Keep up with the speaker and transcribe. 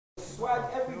swag,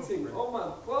 everything. Oh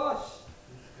my gosh.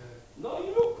 No,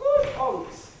 you look good,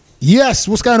 Unks. Yes,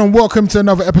 what's going on? Welcome to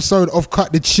another episode of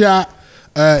Cut the Chat.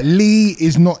 Lee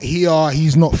is not here.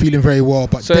 He's not feeling very well.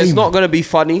 But so it's not going to be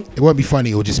funny? It won't be funny.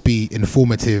 It'll just be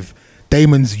informative.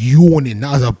 Damon's yawning.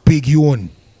 That was a big yawn.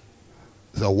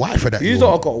 There's a white for that You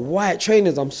lot got white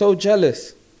trainers. I'm so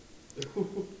jealous.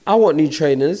 I want new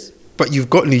trainers. But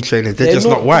you've got new trainers. They're just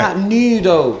not white. They're not new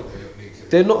though.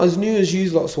 They're not as new as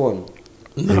you lot's one.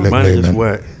 No, mine is just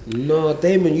white. No,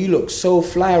 Damon, you look so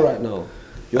fly right now.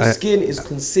 Your skin is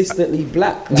consistently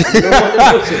black. Like, you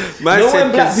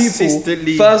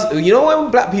know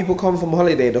when black people come from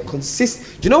holiday, do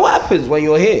you know what happens when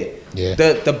you're here? Yeah.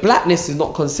 The blackness is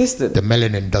not consistent. The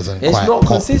melanin doesn't It's quite not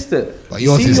pop. consistent. But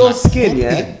yours see is your like skin, popping.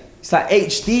 yeah? It's like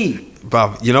HD.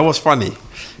 Bruv, you know what's funny?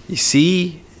 You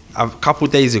see, a couple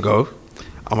days ago,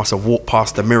 I must have walked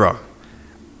past the mirror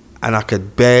and I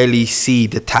could barely see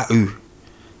the tattoo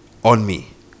on me.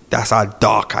 That's how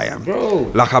dark I am.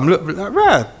 Bro. Like I'm looking like,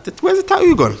 right, where's the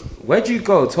tattoo gone? Where'd you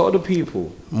go? Tell the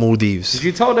people. Maldives. Did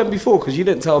you tell them before? Because you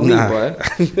didn't tell me, Nah. boy.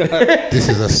 This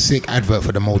is a sick advert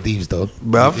for the Maldives, though.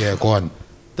 Bruv. Yeah, go on.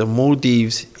 The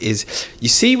Maldives is, you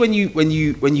see when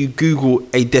you Google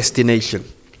a destination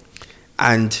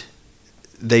and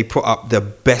they put up the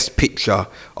best picture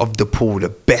of the pool, the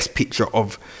best picture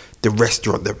of the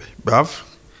restaurant, bruv,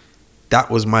 that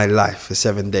was my life for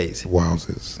 7 days.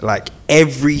 Wowzers. Like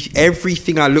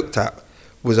everything I looked at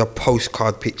was a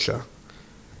postcard picture.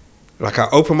 Like I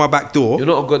opened my back door. You're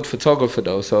not a good photographer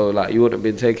though, so like you wouldn't have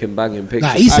been taking banging pictures.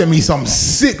 Nah, he sent me some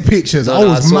sick pictures. I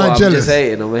was mad I'm jealous. just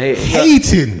hating. I'm hating.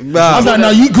 Hating. Nah. I was like, no,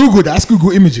 you Google that. That's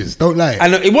Google Images. Don't lie.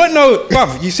 And it wasn't no,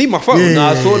 bruv, you see my phone. Yeah. No,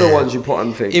 I saw the ones you put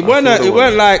on thing. It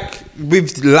weren't like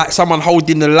with like someone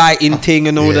holding the lighting thing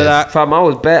and all of that. Fam, I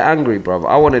was bare angry, bro.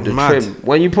 I wanted the Mad. trim.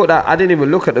 When you put that, I didn't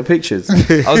even look at the pictures.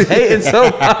 I was hating so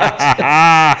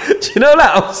much. Do you know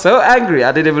that? I was so angry.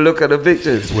 I didn't even look at the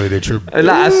pictures. Where they trip. And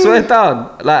like, I swear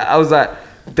down. Like, I was like,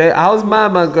 how's my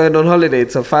man going on holiday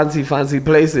to fancy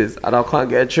places and I can't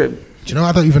get a trim? Do you know,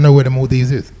 I don't even know where the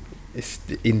Maldives is. It's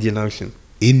the Indian Ocean.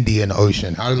 Indian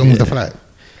Ocean. How long was the flight?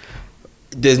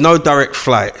 There's no direct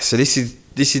flight, so this is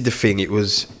the thing. It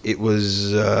was.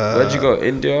 Where'd you go?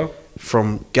 India?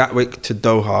 From Gatwick to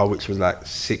Doha, which was like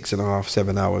 6.5,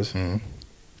 7 hours.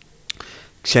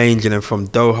 Changing them from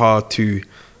Doha to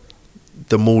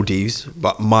the Maldives,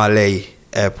 but Malé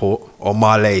Airport or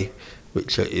Malé,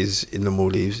 which is in the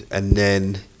Maldives, and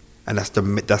that's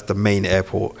the main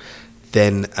airport.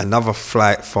 Then another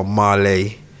flight from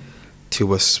Malé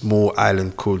to a small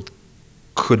island called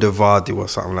Kudavadi or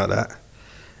something like that,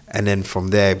 and then from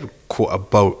there we caught a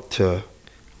boat to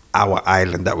our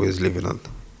island that we was living on.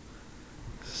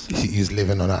 You was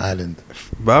living on an island.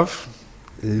 Bruv,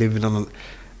 living on.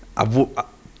 I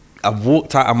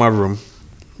walked out of my room,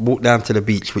 walked down to the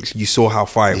beach, which you saw how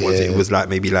far it was. Yeah. It was like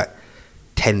maybe like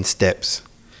 10 steps,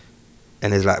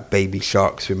 and there's like baby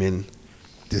sharks swimming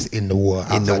Just in the water.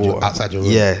 Outside your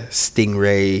room. Yeah,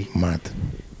 stingray. Mad.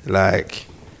 Like,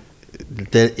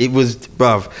 it was,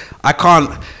 bruv.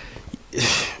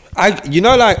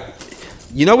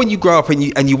 You know when you grow up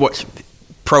and you watch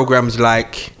programs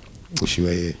like. Wish you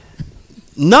were here.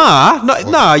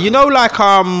 Nah. You know, like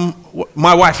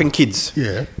My Wife and Kids.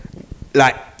 Yeah.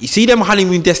 Like, you see them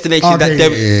honeymoon destinations Okay,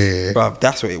 that bruv,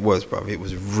 that's what it was, bruv. It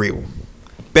was real.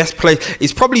 Best place.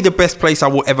 It's probably the best place I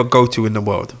will ever go to in the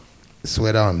world.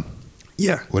 Swear down.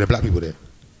 Yeah. Were there black people there?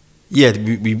 Yeah,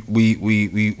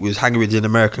 we was hanging with an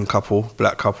American couple,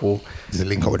 black couple. There's a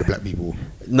link up with the black people.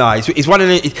 No, it's one of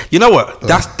the. You know what?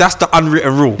 That's the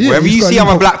unwritten rule. Yeah, Wherever you you just see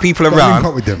gotta other link up- black people gotta link around,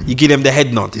 up with them. you give them the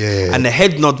head nod. Yeah. And the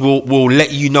head nod will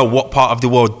let you know what part of the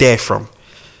world they're from.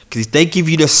 Because if they give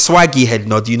you the swaggy head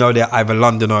nod, you know they're either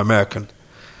London or American.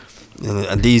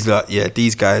 And these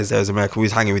guys, there's American. We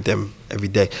was hanging with them every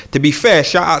day. To be fair,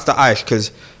 shout out to Aish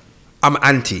because I'm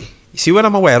anti. You see, when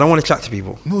I'm away, I don't want to chat to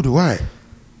people. No, do I?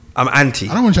 I'm anti.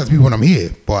 I don't want to chat to people when I'm here,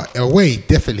 but away,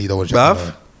 definitely don't want to chat to Bruv,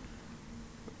 them.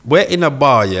 we're in a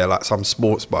bar, yeah, like some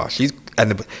sports bar.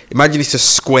 Imagine it's a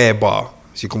square bar,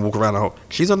 so you can walk around the whole.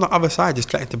 She's on the other side, just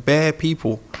chatting to bare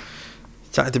people.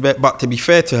 But to be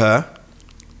fair to her,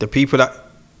 the people that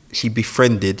she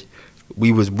befriended,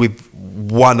 we was with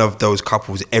one of those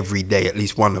couples every day, at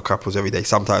least one of the couples every day,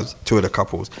 sometimes two of the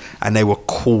couples, and they were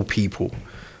cool people.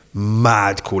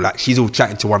 Mad cool. Like, she's all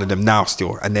chatting to one of them now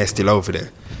still, and they're still over there.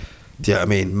 Do you know what I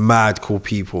mean? Mad cool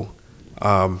people.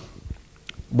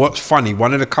 What's funny,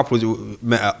 one of the couples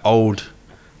met an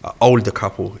older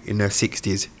couple in their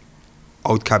 60s,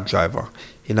 old cab driver.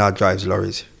 He now drives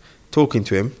lorries. Talking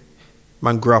to him,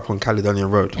 man grew up on Caledonian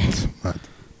Road. Mad.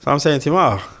 So I'm saying to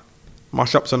him, My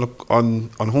shop's on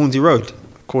Hornsey Road,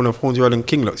 corner of Hornsey Road and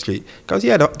Kinglock Street. He goes,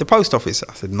 yeah, the post office.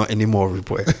 I said, not anymore, rude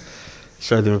boy.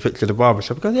 Showed him a picture of the barber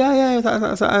shop. He goes, yeah,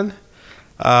 that's that.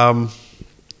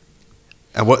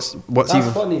 And what's That's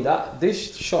even funny that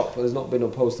this shop has not been a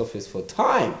post office for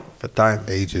time. for time?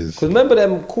 Ages. Because remember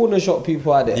them corner shop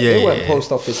people out there? Yeah, they weren't yeah.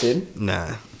 post office in.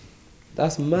 Nah.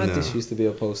 That's mad. No. This used to be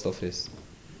a post office.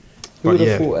 Who But would have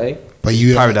yeah. thought, eh? But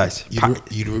you Paradise.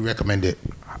 You'd recommend it.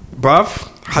 Bruv,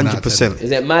 100%.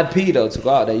 Is it mad P though to go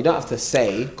out there? You don't have to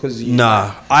say because you.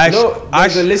 Nah,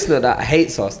 There's a listener that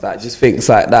hates us that just thinks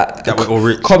like that. That we're all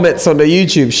rich. Comments on the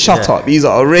YouTube. Shut Yeah. up. These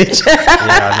are rich. Yeah,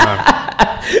 I know.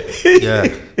 Yeah.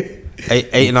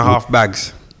 8.5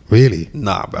 bags. Really?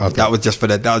 Nah, bro. Okay. That was just for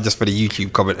the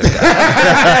YouTube comment.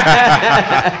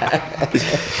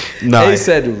 Nah, They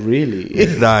said really.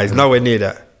 nah, it's nowhere near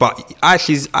that. But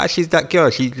she's that girl.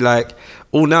 She's like,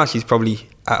 now she's probably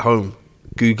at home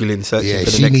googling, searching Yeah, for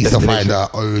the she next needs to destination. find her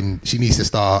own. She needs to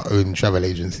start her own travel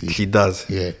agency. She does.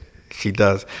 Yeah. She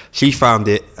does. She found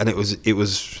it, and it was,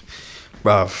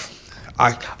 bruv.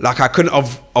 I couldn't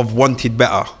have wanted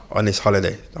better on this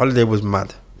holiday. The holiday was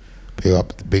mad.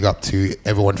 Big up to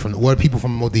everyone from. What are people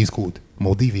from Maldives called?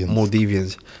 Maldivians.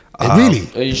 Maldivians. Really?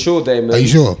 Are you sure, Damon? Are you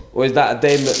sure? Or is that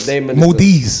a Damon?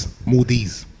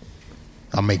 Maldives.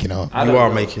 I'm making it up. I You don't are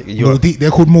know. making you are,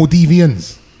 They're called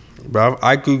Maldivians. bruv.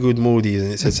 I googled Maldives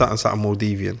and it said something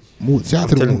Maldivian. Shout out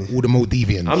to telling all the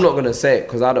Maldivians. I'm not gonna say it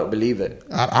because I don't believe it.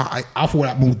 I thought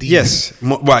that Maldives. Yes,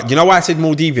 right. You know why I said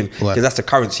Maldivian? Why? Because that's the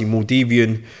currency,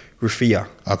 Maldivian rufiya.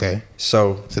 Okay.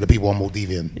 So So the people are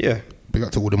Maldivian. yeah, Big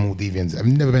up to all the Maldivians. I've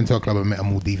never been to a club and met a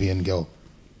Maldivian girl.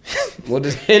 What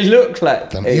does it look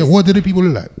like? Yeah, what do the people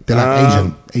look like? They're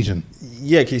like Asian.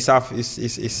 yeah. Cause south is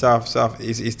south.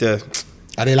 It's the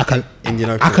Are they like a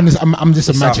Indian I can just, I'm just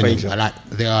South imagining Asia. like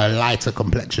they are a lighter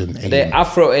complexion. Are they Asian.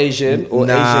 Afro Asian or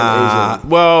Asian?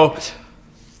 Well,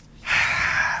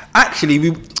 actually,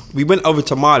 we went over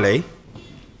to Mali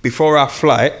before our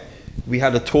flight. We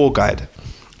had a tour guide,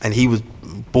 and he was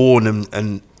born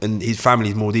and his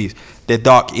family's Maldives. They're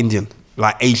dark Indian,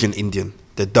 like Asian Indian.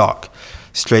 They're dark,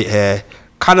 straight hair,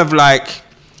 kind of like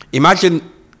imagine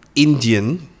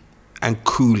Indian and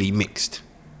coolie mixed.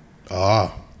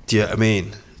 Ah, Do you know what I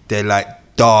mean? They're like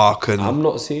dark and I'm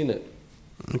not seeing it.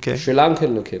 okay, Sri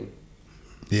Lankan looking.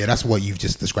 yeah, that's what you've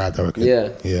just described, I reckon. Yeah.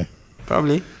 Yeah.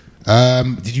 probably.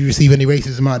 Did you receive any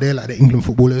racism out there, like the England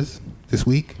footballers this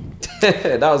week?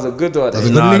 That was a good one. That was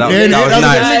a No, good that link there. was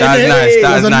nice. That was nice.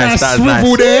 That was a nice. nice That was swivel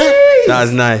nice. there. That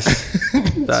was nice.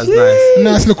 That was nice.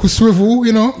 Nice little swivel,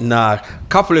 you know. Nah,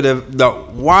 couple of them. The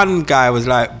one guy was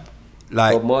like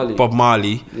Bob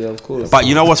Marley. Yeah, of course. But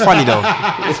you know what's funny though?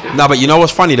 No, but you know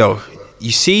what's funny though?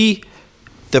 You see,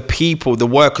 the people, the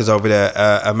workers over there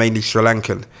are mainly Sri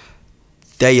Lankan.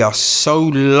 They are so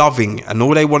loving, and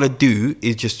all they want to do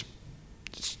is just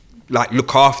like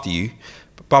look after you.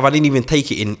 But I didn't even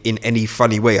take it in any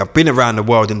funny way. I've been around the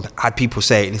world and had people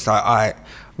say it, and it's like, alright,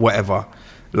 whatever.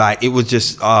 Like it was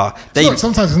just they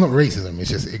Sometimes it's not racism; it's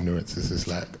just ignorance. It's just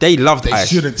like they loved they Ash.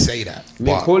 shouldn't say that. I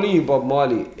mean, But calling you Bob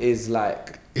Marley is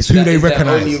like It's who that they is their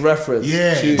recognise. only reference.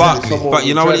 Yeah, to But someone but you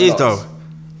with know what it is dreadlocks.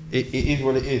 though. It is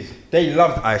what it is. They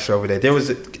loved Aisha over there. There was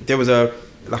a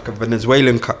like a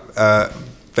Venezuelan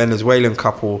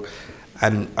couple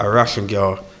and a Russian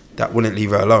girl that wouldn't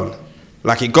leave her alone.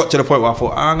 Like it got to the point where I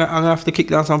thought I'm gonna have to kick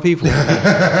down some people.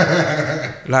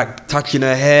 Like touching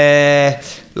her hair,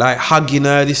 like hugging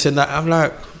her, this and that. I'm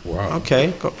like, Wow.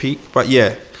 okay, got peaked. But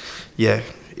yeah,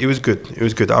 it was good. It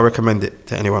was good. I recommend it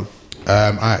to anyone.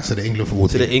 all right. So the England football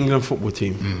To team. the England football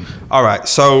team. All right,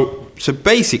 so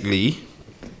basically,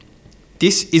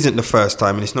 this isn't the first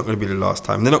time, and it's not going to be the last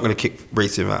time. They're not going to kick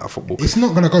racism out of football. It's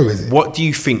not gonna go, is it? What do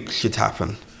you think should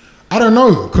happen? I don't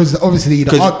know, because obviously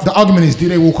the 'Cause- argument is, do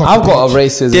they walk off? I've the got a pitch?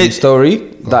 racism Did- story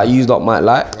that you lot might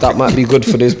like. That might be good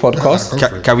for this podcast. Go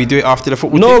for it. Can we do it after the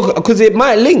football team? No, because it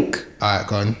might link. All right,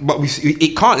 go on. But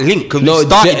it can't link because No, we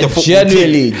started the football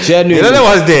genuinely. team. You know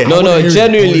what was there? No, I wanna hear it.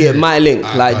 genuinely I it wanna might hear it. link.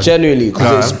 Alright, Like go on. genuinely,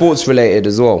 because it's sports related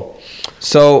as well.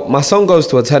 So my son goes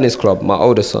to a tennis club. My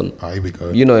older son. Ah, here we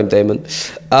go. You know him, Damon.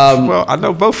 Well, I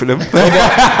know both of them.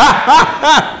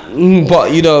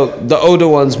 But you know, the older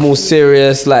one's more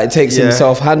serious. Like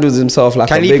handles himself like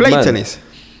Can a he big play man. tennis?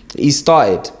 He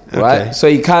started, right? Okay. So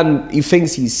he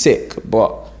thinks he's sick,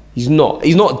 but he's not.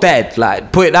 He's not dead.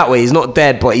 Like, put it that way, he's not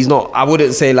dead, but he's not. I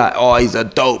wouldn't say like, oh, he's a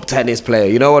dope tennis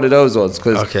player. You know, one of those ones.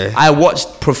 Because Okay. I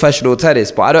watched professional tennis,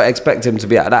 but I don't expect him to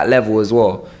be at that level as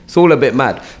well. It's all a bit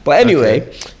mad. But anyway,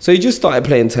 so he just started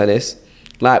playing tennis,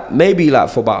 like maybe like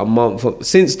for about a month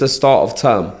since the start of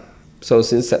term. So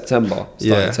since September,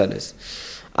 started Yeah. tennis.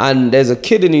 And there's a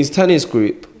kid in his tennis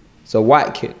group It's a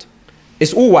white kid.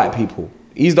 It's all white people.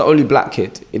 He's the only black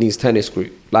kid in his tennis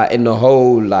group. Like in the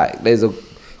whole, like there's a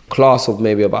class of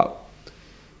maybe about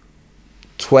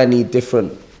 20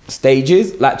 different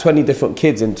stages, like 20 different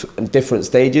kids in different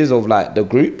stages of like the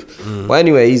group. But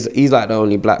anyway, he's like the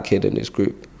only black kid in this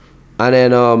group. And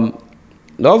then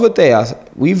the other day,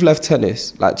 we've left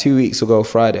tennis like 2 weeks ago,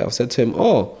 Friday. I said to him,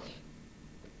 "Oh,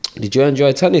 did you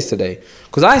enjoy tennis today?"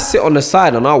 Because I sit on the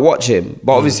side and I watch him,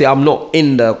 but obviously I'm not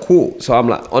in the court, so I'm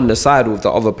like on the side with the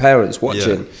other parents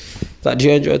watching. He's like, "Did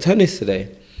you enjoy tennis today?"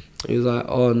 He was like,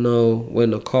 "Oh no," we're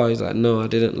in the car. He's like, "No, I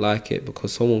didn't like it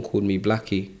because someone called me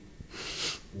Blackie."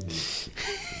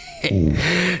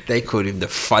 They called him the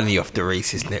funny of the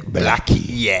race, isn't it? Blackie,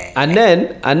 yeah. And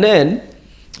then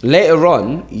later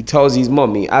on, he tells his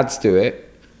mum, he adds to it,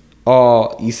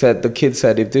 "Oh, he said, the kid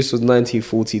said, if this was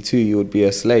 1942, you would be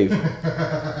a slave."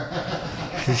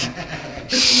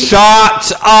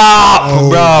 Shut up,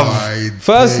 bruv.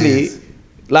 Firstly,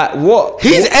 like what?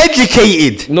 He's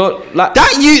educated. Not like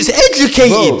That youth's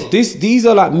educated. Bro, these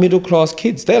are like middle class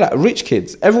kids. They're like rich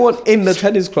kids. Everyone in the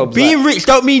tennis club. Being rich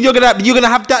don't mean you're gonna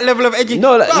have that level of education.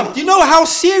 No, like, bruv, do you know how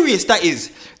serious that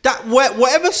is? That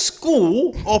whatever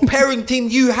school or parenting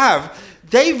you have,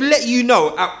 they've let you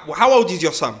know. How old is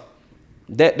your son?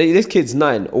 This kid's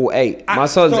 9 or 8. My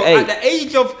son's so 8. At the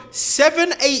age of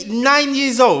 7, 8, 9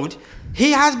 years old,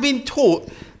 he has been taught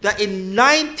that in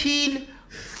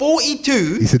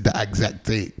 1942. He said the exact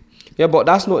date. Yeah, but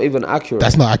that's not even accurate.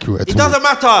 That's not accurate at It all. doesn't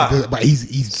matter. But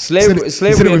he's Slavery he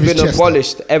said it has with his been chest,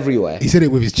 abolished though. everywhere. He said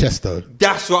it with his chest though.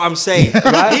 That's what I'm saying.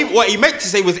 Right? What he meant to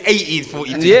say was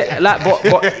 1842. Yeah, like, but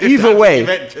That's either what way, he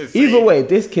meant to say.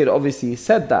 this kid obviously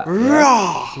said that.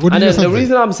 Rah. What And did then the you say?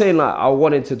 reason I'm saying like I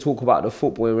wanted to talk about the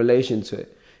football in relation to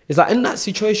it is like in that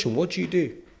situation, what do you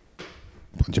do?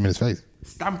 Punch him in his face.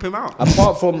 Stamp him out.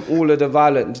 Apart from all of the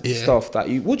violent Yeah. stuff that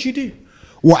what do you do?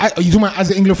 What are you talking about as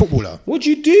an England footballer? What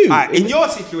do you do? Alright, in your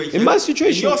situation, in my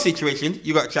situation,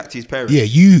 you got to chat to his parents. Yeah,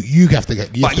 you have to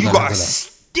get. But you go got to handle that.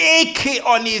 stick it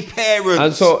on his parents.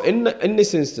 and so in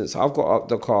this instance, I've got out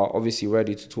the car, obviously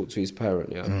ready to talk to his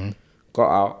parent. Yeah, Mm-hmm. got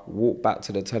out, walked back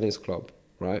to the tennis club,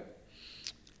 right?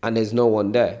 And there's no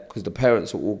one there because the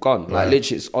parents are all gone. Like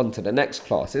literally, it's on to the next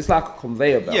class. It's like a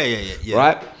conveyor belt. Yeah.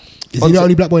 Right? Is he the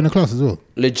only black boy in the class as well?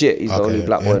 Legit, he's the Okay, only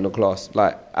black boy yeah. in the class.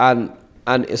 Like,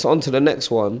 and it's on to the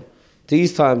next one.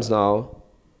 These times now,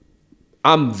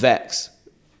 I'm vexed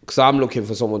because I'm looking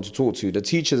for someone to talk to. The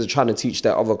teachers are trying to teach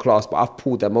their other class, but I've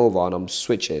pulled them over and I'm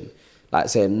switching, like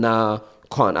saying, "Nah,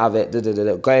 can't have it."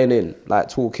 Going in, like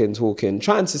talking,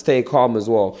 trying to stay calm as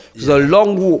well. There's a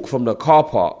long walk from the car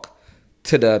park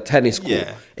to the tennis court.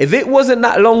 Yeah. If it wasn't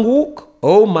that long walk,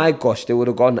 oh my gosh, they would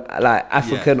have gone like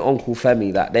African Uncle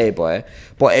Femi that day, boy.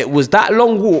 But it was that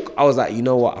long walk. I was like, you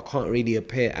know what? I can't really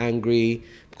appear angry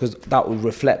because that would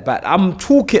reflect back. I'm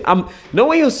talking. You know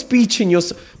when you're speeching,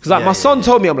 because like my son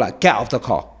told me, I'm like, get out of the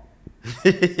car.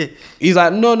 He's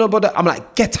like, no, but I'm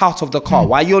like, get out of the car.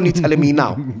 Why are you only telling me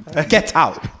now? Get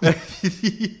out.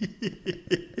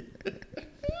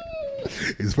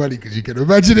 It's funny because you can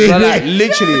imagine it. So like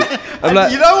literally, I'm And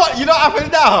like, you know what? You know what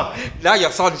happened now? Now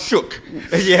your son shook.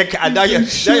 Yeah, and now your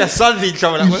son's in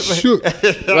trouble. Like, Shook.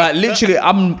 like literally,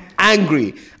 I'm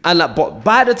angry, and like, but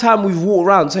by the time we've walked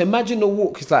around, so imagine the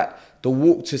walk is like the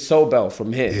walk to Sobel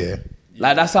from here. Yeah.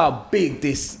 Like that's how big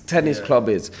this tennis club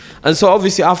is, and so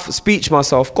obviously I've speech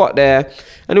myself, got there.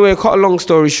 Anyway, cut a long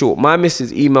story short, my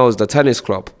missus emails the tennis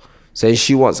club saying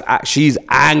she's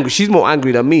angry. She's more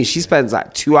angry than me. She spends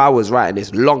like 2 hours writing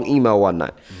this long email one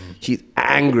night. She's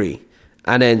angry,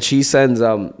 and then she sends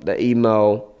the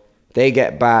email. They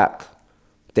get back.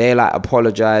 They like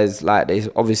apologize. Like they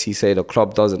obviously say the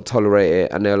club doesn't tolerate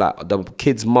it, and they're like the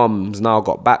kid's mum's now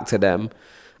got back to them.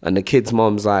 And the kid's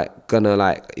mom's like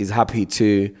is happy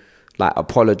to like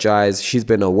apologize. She's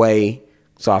been away,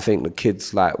 so I think the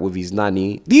kid's like with his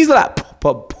nanny. These are like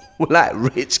proper like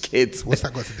rich kids. What's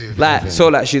that got to do with like anything? so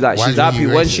like she's Why are happy you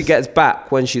when racist? she gets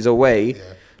back when she's away. Yeah.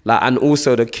 Like and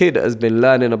also the kid has been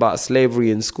learning about slavery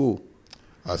in school.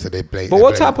 Oh, so they play. But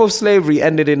what type of slavery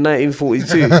ended in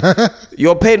 1942?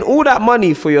 You're paying all that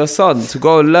money for your son to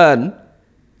go and learn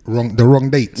the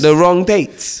wrong dates? the wrong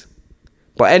dates.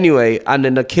 But anyway, and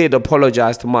then the kid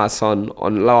apologized to my son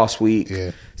on last week,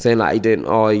 saying like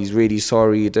he's really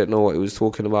sorry, he didn't know what he was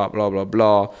talking about, blah, blah,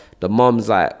 blah. The mum's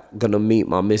like gonna meet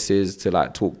my missus to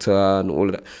like talk to her and all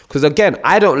of that. Because again,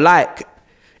 I don't like,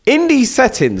 in these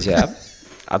settings, yeah,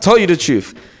 I'll tell you the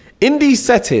truth, in these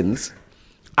settings,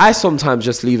 I sometimes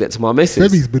just leave it to my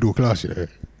missus. Femi's middle class, you know.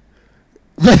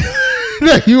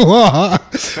 No, you are.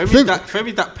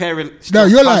 Femi's that parent. No,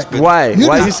 you're like husband. Why? You're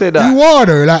Why like- you say that? You are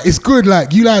though. Like it's good.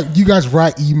 Like you guys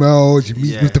write emails. You meet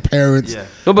Yeah. with the parents. Yeah.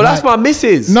 No, but that's Like- my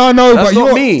missus. No, that's but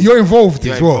not me. you're involved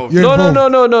You're as well. involved. You're No,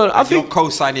 involved. no. I You're think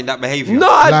co-signing that behaviour. no,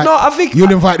 Like, I think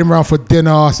you'll invite them around for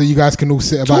dinner so you guys can all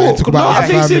sit about it and Talk. talk about No, I your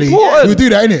think it's family. important. You'll do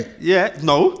that, innit? Yeah,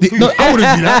 no. No, I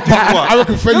wouldn't do that. I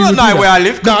reckon Femi You would don't do know that. where I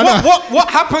live. No, no. What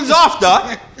happens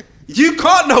after? You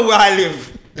can't know where I live.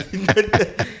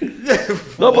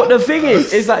 no. But the thing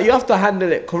is that you have to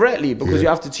handle it correctly because you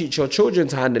have to teach your children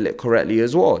to handle it correctly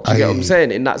as well. Do you get what I'm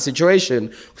saying? In that situation,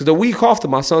 because the week after,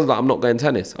 my son's like, "I'm not going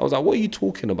tennis." I was like, "What are you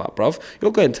talking about, bruv?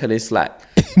 You're going tennis like."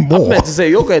 More. I'm meant to say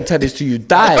you're going tennis till you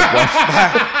die,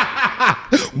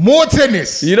 bruv. More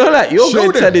tennis. You know, like you're Show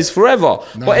going them. tennis forever.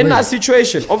 Nah, but in really. that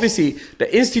situation, obviously,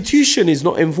 the institution is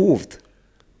not involved.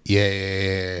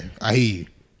 Yeah. I hear you.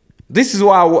 This is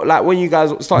why, like, when you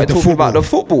guys started With the talking about the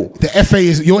football. football, The FA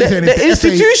is. You're saying the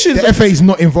institutions- The FA is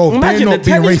not involved. imagine They're the not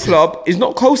being tennis racist. club is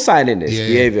not co-signing this Yeah.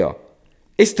 behavior.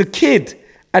 It's the kid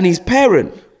and his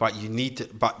parent But you need to.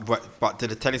 But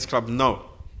did the tennis club know?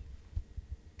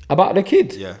 about the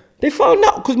kid. Yeah. They found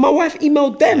out because my wife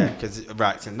emailed them. Yeah. Because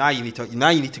right. So now you need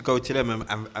to go to them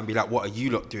and be like, what are you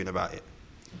lot doing about it?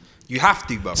 You have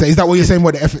to, bro. So is that what you're saying?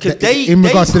 What the FA? Because In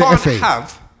regards to the can't FA.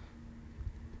 have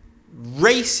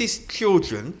racist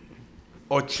children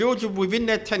or children within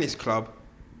their tennis club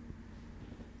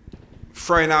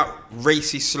throwing out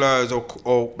racist slurs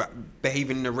or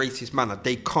behaving in a racist manner.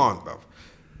 They can't, bro.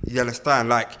 You understand?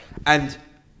 Like, and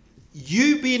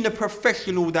you being the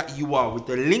professional that you are with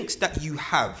the links that you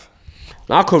have,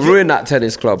 I could ruin that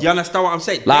tennis club. you understand what I'm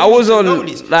saying? Like They I was need to on, know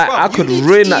this. like Bruv, I you could need to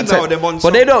ruin that, email them on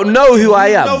but they something. don't know who I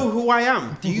Do you am. know who I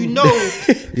am? Do you know?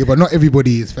 Yeah, but not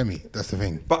everybody is Femi. That's the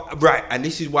thing. But right, and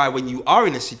this is why when you are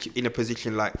in a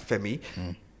position like Femi,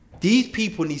 these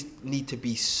people need to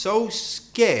be so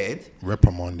scared.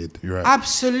 Reprimanded. You're right.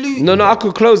 Absolutely. No, I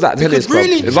could close that tennis Because club.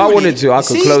 really, If I truly, wanted to, I could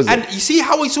see, close and it. you see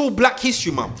how it's all Black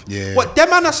History Month. Yeah. What them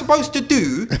man are supposed to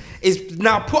do is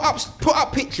now put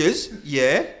up pictures,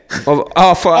 yeah, Of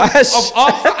Arthur Ashe. of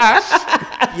Arthur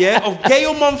Ashe, yeah, of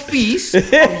Gail Monfils, of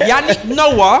Yannick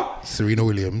Noah, Serena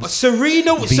Williams.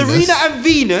 Serena and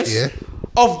Venus, Yeah.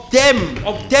 of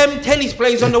them tennis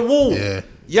players on the wall. Yeah.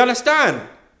 You understand?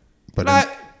 But Like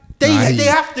then- Nah, I hear they you.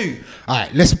 have to. All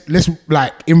right, let's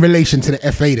like in relation to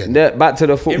the FA then. Yeah, back to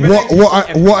the football.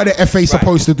 What are the FA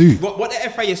supposed to do? What the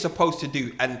FA is supposed to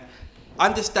do, and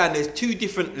understand there's two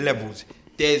different levels.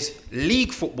 There's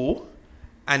league football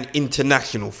and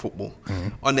international football.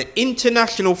 On the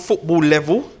international football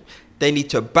level, they need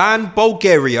to ban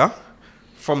Bulgaria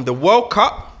from the World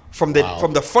Cup, from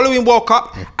the following World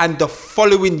Cup and the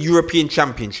following European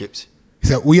Championships.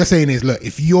 So what you're saying is, look,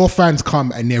 if your fans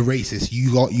come and they're racist,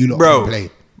 you lot can play.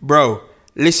 Bro,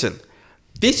 listen.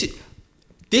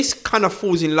 This kind of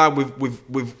falls in line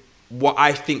with what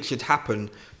I think should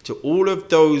happen to all of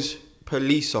those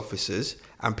police officers.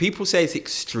 And people say it's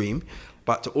extreme,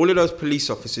 but to all of those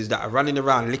police officers that are running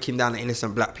around licking down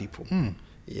innocent black people.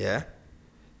 Yeah.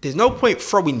 There's no point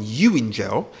throwing you in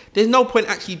jail. There's no point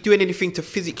actually doing anything to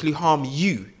physically harm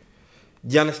you.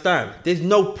 Do you understand? There's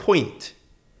no point.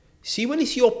 See, when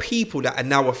it's your people that are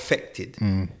now affected,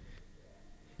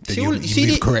 You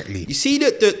move correctly. You see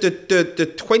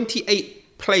the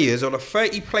 28 players or the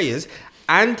 30 players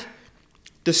and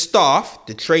the staff,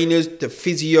 the trainers, the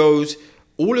physios,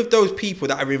 all of those people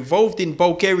that are involved in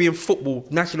Bulgarian football,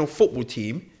 national football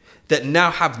team, that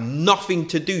now have nothing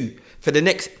to do for the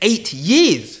next 8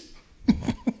 years.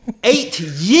 8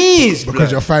 years, Because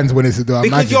blood. your fans wanted to do a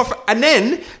Because magic. and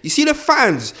then you see the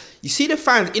fans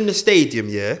in the stadium,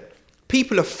 yeah.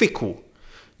 People are fickle.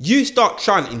 You start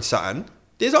chanting something.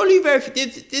 There's not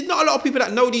a lot of people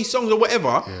that know these songs or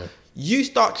whatever. Yeah. You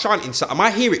start chanting something. I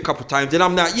hear it a couple of times, then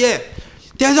I'm like, yeah.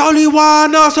 There's only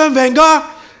one Arsene Wenger,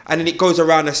 and then it goes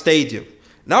around the stadium.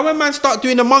 Now when man start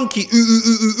doing the monkey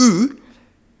ooh.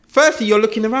 Firstly, you're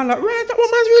looking around like, right, that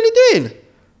what man's really doing?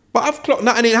 But I've clocked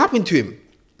nothing ain't happened to him.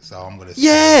 So I'm gonna say,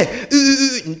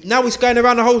 Yeah, now it's going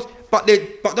around the whole. But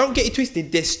don't get it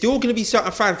twisted. There's still going to be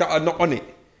certain fans that are not on it.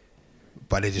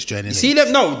 but they're just joining in. See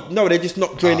them? No, they're just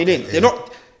not joining in. They're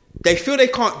not. They feel they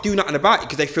can't do nothing about it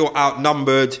because they feel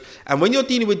outnumbered. And when you're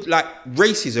dealing with like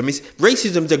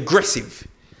racism's aggressive.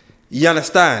 You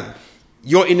understand?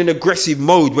 You're in an aggressive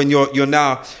mode when you're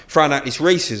now throwing out this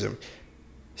racism.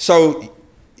 So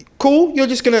cool, you're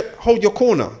just gonna hold your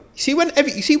corner. You see when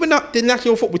the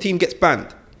national football team gets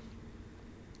banned,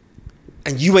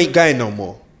 and you ain't going no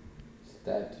more.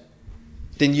 Dead.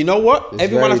 Then you know what?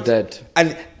 It's very dead.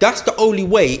 And that's the only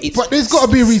way. But there's got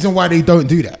to be a reason why they don't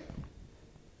do that.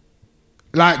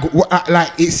 Like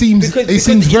it seems Because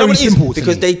seems you know very what it is? simple to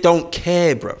Because me. they don't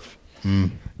care, bruv.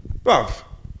 Bruv,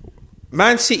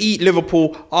 Man City,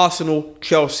 Liverpool, Arsenal,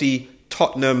 Chelsea,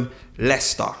 Tottenham,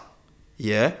 Leicester.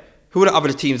 Yeah? Who are the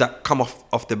other teams that come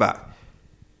off the bat?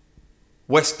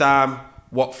 West Ham,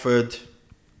 Watford.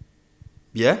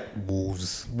 Yeah?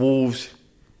 Wolves.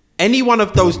 Any one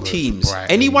of those teams.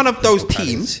 Brighton, Any one of those Crystal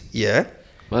teams. Yeah?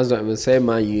 Man's not even saying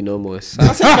Man U no more. It's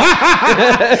Did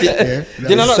sad.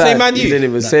 I not say Man You U? didn't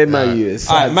even say Man U. It's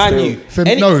Alright, sad Man still.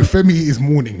 U. Femi is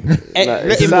mourning. Like, Let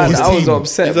it's him sad. know. I was team.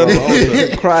 upset, He's bro. on- I was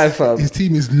to cry, fam. His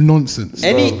team is nonsense.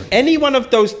 Any one of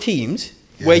those teams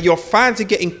where your fans are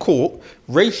getting caught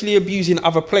racially abusing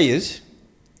other players,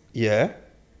 yeah.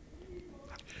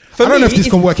 For I don't know if this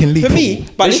it's- can work in league For me,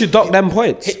 football. but They should dock them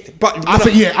points. But I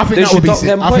think They that would should be dock sick.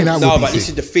 them I think that points. would no, be but this sick.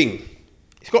 is the thing.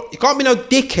 It can't be no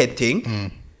dickhead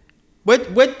thing.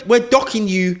 We're docking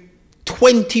you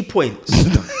 20 points.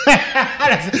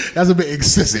 That's a bit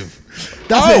excessive.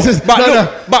 That's a bit excessive. but No, look,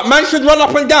 no. but man should run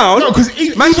up and down. No, 'cause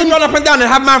man should run up and down and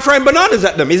have man throwing bananas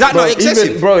at them. Is that Bro, not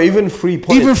excessive? even 3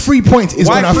 points. Even 3 points is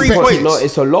Why going to 3 affect points? it. No,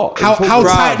 it's a lot. How Bruv.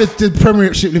 tight the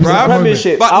Premiership is at the moment.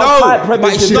 Premiership. But Outside no, but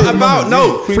Premiership it's not is about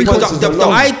no. 3 Because points is the a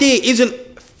lot. idea isn't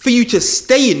for you to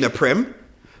stay in the Prem.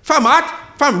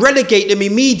 Fam, relegate them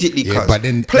immediately. Yeah, Cuz but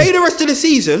then- play the rest of the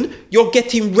season. You're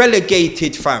getting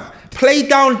relegated, fam. Play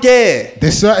down there.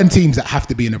 There's certain teams that have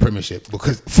to be in the Premiership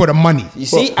because for the money. You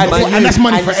see, and that's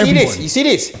money for you see everyone. this. You see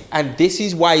this, and this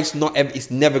is why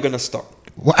it's never gonna stop.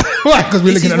 Why? Because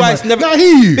we're This looking is at why the it's money. never. No, I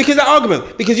hear you. Because that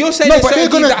argument. Because you're saying No, there's but they're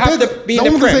certain gonna. teams that have to be in the the only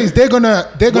thing I'm saying Prem. is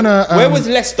they're gonna. Where was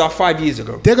Leicester 5 years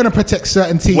ago? They're gonna protect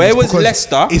certain teams. Where was because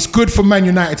Leicester? It's good for Man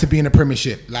United to be in the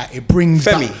Premiership. Like it brings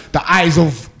Femi. the eyes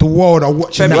of the world are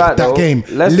watching Femi. that Right, though. game.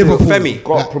 Leicester Liverpool. Femi.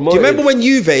 got Like, Do promoted. you remember when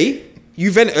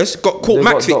Juventus got caught They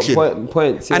match got fixing?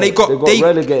 points, yeah. And they got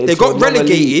relegated. they to got another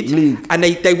relegated, league. and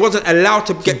they wasn't allowed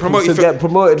to get promoted. to get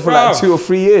promoted for like Bruv. 2 or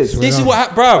 3 years. This is down. what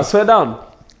happened, bro. I swear down.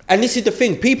 And this is the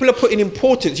thing: people are putting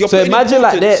importance. You're So putting imagine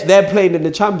like importance. they're playing in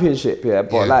the championship, yeah,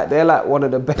 but Yeah. like they're like one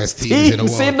of the best teams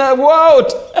in the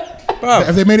world. Bruv.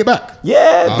 Have they made it back?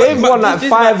 Yeah, they've But won like this is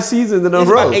 5 about- seasons in a this is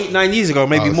row. about 8-9 years ago,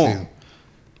 maybe Oh, more. season.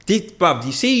 This, bruv,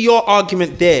 you see your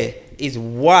argument there is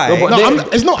why. No, but No, they- I'm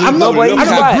not- it's not- I'm no, not- but I he's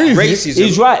don't right. agree with you. Racism.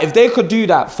 He's right. If they could do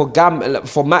that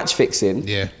for match fixing,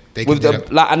 Yeah, they with can the do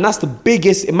that. like, and that's the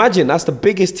biggest. Imagine that's the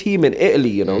biggest team in Italy.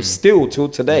 You know, still till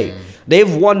today,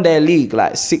 they've won their league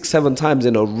like 6-7 times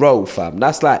in a row, fam.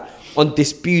 That's like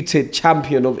undisputed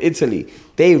champion of Italy.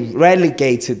 They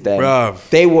relegated them. Bruv.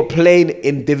 They were playing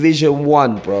in Division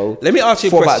 1, bro. Let me ask you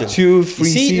a for question. about 2-3 You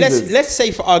see, seasons. let's say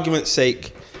for argument's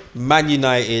sake, Man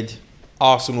United,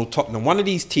 Arsenal, Tottenham, one of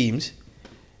these teams,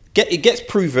 it gets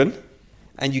proven,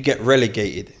 and you get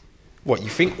relegated. What, you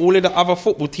think all of the other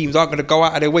football teams aren't going to go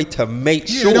out of their way to make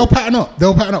Yeah, sure? they'll pattern up.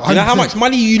 They'll pattern up. You know how 100%. much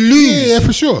money you lose? Yeah,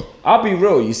 for sure. I'll be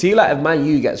real. You see, like if Man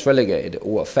U gets relegated, it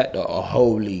will affect a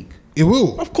whole league. It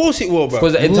will. Of course it will, bro.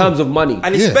 Because in terms of money,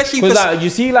 And Yeah. especially for because like, you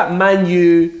see, like Man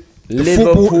U, The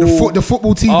Liverpool, the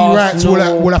football TV rights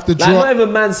Arsenal, will have to like, drop. not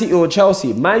even Man City or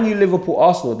Chelsea. Man U, Liverpool,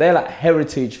 Arsenal, they're like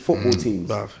heritage football teams.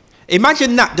 Bruv.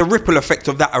 Imagine that, the ripple effect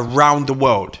of that around the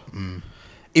world.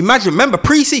 Imagine, remember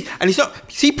pre-season, and it's not,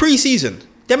 see pre-season,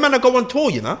 them man go on tour,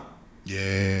 you know.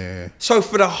 Yeah. So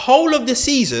for the whole of the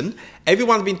season,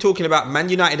 everyone's been talking about Man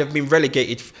United have been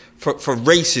relegated for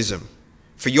racism,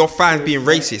 for your fans being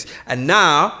racist. And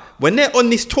now, when they're on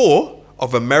this tour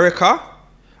of America,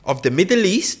 of the Middle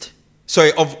East,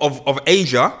 sorry, of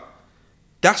Asia,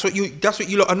 that's what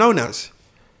you lot are known as.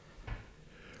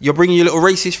 You're bringing your little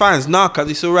racist fans. Nah, cuz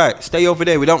it's all right. Stay over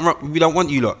there. We don't want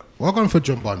you lot. Welcome for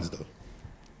John Barnes though.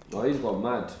 Oh, he's gone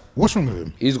mad. What's wrong with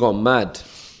him? He's gone mad.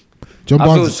 John I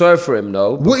feel Barnes. sorry for him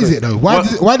though. What is it though? Why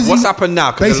does What's he, happened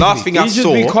now? Because the last basically, thing I He's just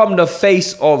saw. become the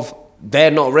face of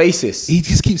they're not racist. he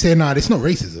just keeps saying, "Nah, it's not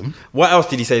racism." What else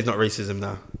did he say is not racism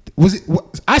now? Was it?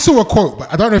 I saw a quote,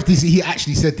 but I don't know if he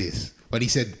actually said this. But he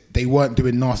said they weren't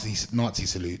doing Nazi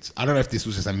salutes. I don't know if this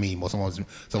was just a meme or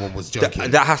someone was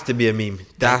joking. That has to be a meme.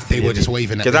 They were just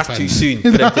waving at because their that's too fans. soon.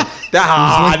 For them to, they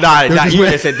were just you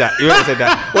wouldn't have said that. You wouldn't have said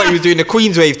that. What, he was doing the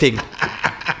Queen's wave thing,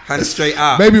 hands straight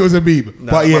out. Maybe it was a meme,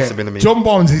 No, but it yeah, must have been a meme. John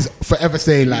Barnes is forever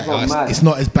saying like, gone mad. it's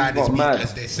not as bad He's as, gone mad.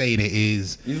 as they're saying it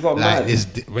is. He's gone like mad. there's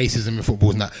racism in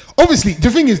football and that. Obviously, the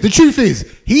thing is, the truth is,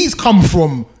 he's come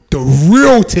from the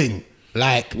real thing.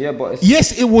 Like, Yeah, but it's-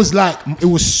 yes, it was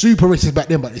super racist back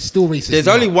then, but it's still racist. There's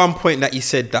now. only one point that he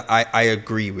said that I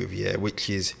agree with, yeah, which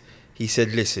is he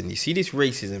said, listen, you see this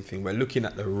racism thing, we're looking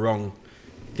at the wrong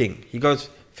thing. He goes,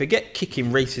 forget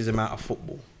kicking racism out of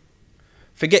football.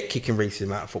 Forget kicking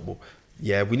racism out of football.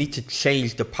 Yeah, we need to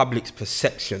change the public's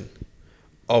perception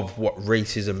of what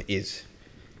racism is.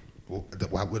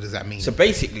 What does that mean? So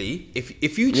basically,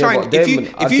 if you Yeah, try but and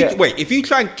Damon, if you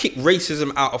try and kick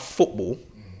racism out of football,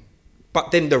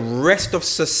 but then the rest of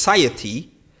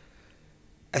society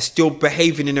are still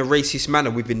behaving in a racist manner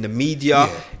within the media,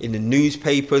 in the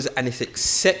newspapers, and it's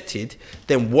accepted,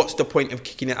 then what's the point of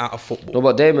kicking it out of football? No,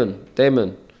 but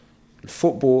Damon,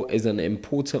 football is an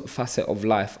important facet of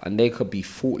life, and they could be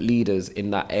thought leaders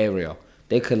in that area.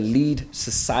 They can lead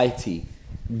society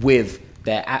with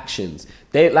their actions.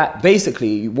 They like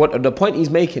basically what the point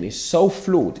he's making is so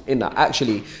flawed in that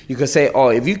actually you could say, oh,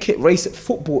 if you kick race,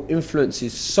 football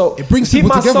influences so it brings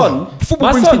people together.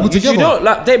 Football brings people together. You know,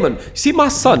 like Damon, see my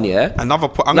son, yeah. Another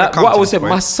point. I'm like gonna come what to I would this say, point.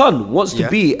 my son wants to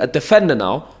be a defender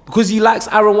now because he likes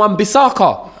Aaron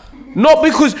Wan-Bissaka. Not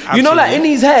because you know, like in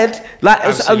his head, like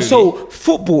and so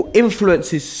football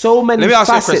influences so many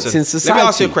facets in society. Let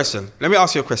me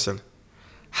ask you a question.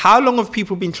 How long have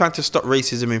people been trying to stop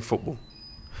racism in football?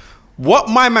 What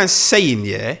my man's saying,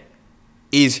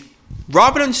 is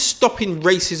rather than stopping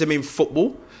racism in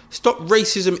football, stop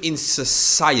racism in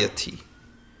society.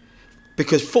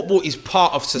 Because football is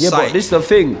part of society. Yeah, but this is the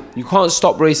thing. You can't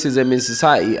stop racism in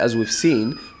society, as we've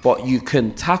seen, but you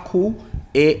can tackle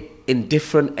it in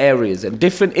different areas, and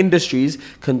different industries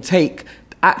can take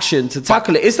action to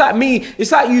tackle it. It's like me,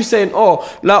 it's like you saying, oh,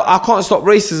 look, I can't stop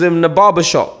racism in the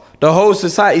barbershop. The whole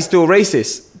society's still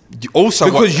racist. Also,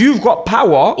 because you've got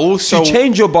power to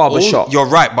change your barbershop. You're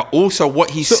right, but also what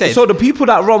he said. So the people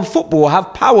that run football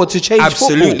have power to change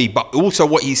football. Absolutely, but also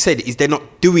what he said is they're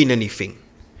not doing anything.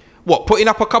 What, putting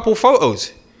up a couple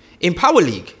photos in Power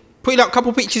League? Putting up a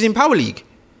couple pictures in Power League?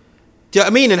 Do you know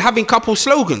what I mean? And having couple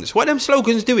slogans. What are them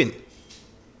slogans doing?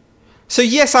 So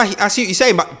yes, I see what you're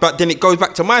saying, but then it goes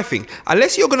back to my thing.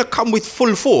 Unless you're going to come with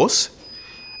full force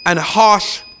and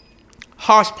harsh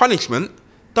punishment,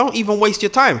 don't even waste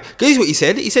your time. Because this is what he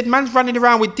said. He said, man's running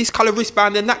around with this colour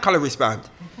wristband and that colour wristband.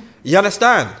 You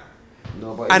understand?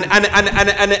 No, but and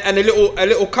a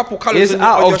little couple colours it's on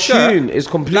out your of shirt. tune. It's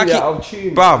completely out of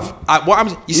tune.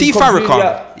 Bruv, you see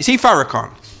Farrakhan? You see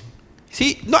Farrakhan?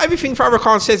 See, not everything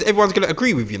Farrakhan says everyone's going to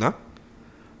agree with, you know?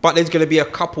 But there's going to be a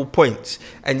couple points.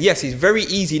 And yes, it's very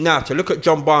easy now to look at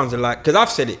John Barnes and like, because I've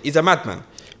said it, he's a madman.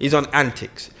 He's on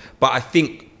antics. But I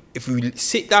think if we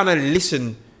sit down and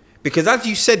listen, because as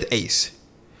you said, Ace,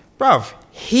 bruv,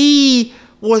 he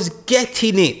was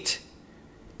getting it.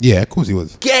 Yeah, of course he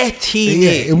was. Getting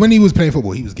it. And when he was playing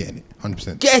football, he was getting it,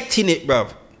 100%. Getting it,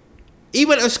 bruv. He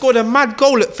went and scored a mad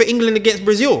goal for England against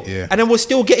Brazil. Yeah. And then was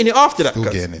still getting it after that. Still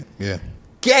getting it, yeah.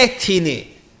 Getting it.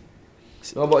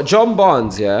 No, but John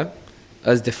Barnes,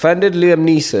 has defended Liam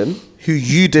Neeson, who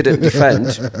you didn't defend.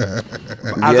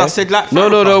 As I said, like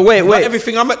no, wait.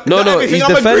 Everything I'm he's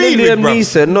defending Liam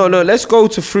Neeson. No, let's go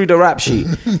through the rap sheet.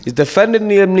 He's defending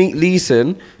Liam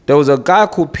Neeson. There was a guy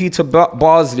called Peter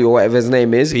Barsley or whatever his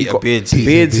name is.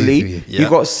 Beardsley. He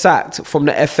got sacked from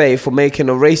the FA for making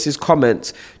a racist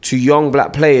comment to young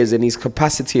black players in his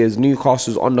capacity as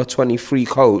Newcastle's under-23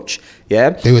 coach.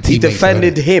 Yeah, they were teammates. He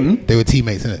defended him. They were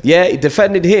teammates, innit? Yeah, he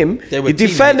defended him. He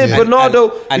defended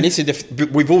Bernardo. And this is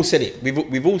we've all said it.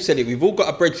 We've all said it. We've all got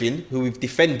a brethren who we've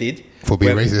defended for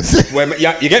being racist.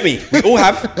 Yeah, you get me. We all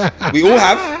have.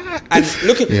 And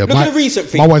look at the recent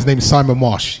thing. My one's named Simon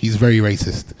Marsh. He's very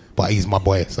racist, but he's my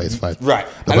boy, so it's fine. Right.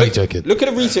 I'm only joking. Look at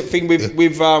the recent thing with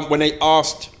when they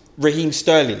asked Raheem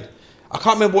Sterling. I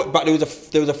can't remember what, but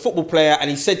there was a football player and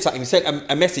he said something. He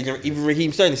sent a message, and even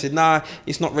Raheem Sterling said, "Nah,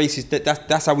 it's not racist.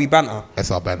 That's how we banter."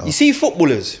 That's our banter. You see,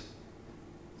 footballers.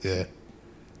 Yeah.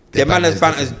 Their manners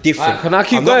banter's different. Can I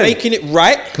keep I'm going? not making it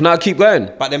right. Can I keep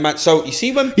going? But then, man, so you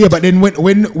see when. Yeah, but then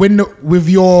when with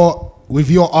your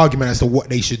argument as to what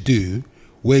they should do,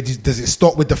 where does it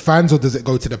stop with the fans or does it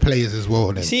go to the players as well?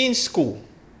 Then? You see in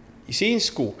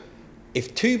school,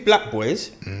 if two black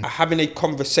boys are having a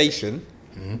conversation.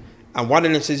 And one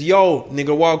of them says, "Yo,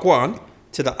 nigga, wagwan,"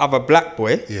 to the other black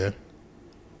boy. Yeah.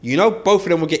 You know, both of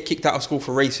them will get kicked out of school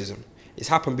for racism. It's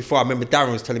happened before. I remember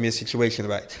Darren was telling me a situation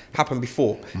about it. Happened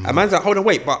before. A man's like, hold on,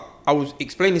 wait, but I was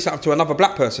explaining something to another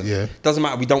black person. Yeah. Doesn't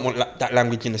matter, we don't want that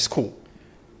language in the school.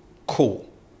 Cool.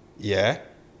 Yeah.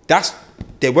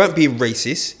 They weren't being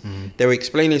racist. They were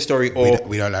explaining a story or...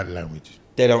 We don't like the language.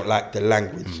 They don't like the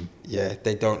language. Yeah,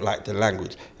 they don't like the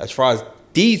language. As far as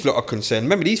these lot are concerned,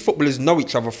 remember, these footballers know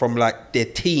each other from like their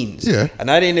teens. Yeah. And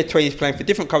now they're in their 20s playing for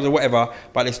different clubs or whatever,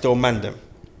 but they still man them.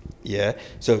 Yeah.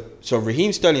 So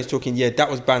Raheem Sterling's talking, that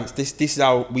was Bance. This is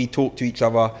how we talk to each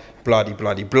other,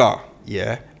 blah.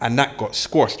 Yeah. And that got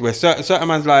squashed. Where certain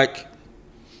man's like,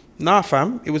 nah,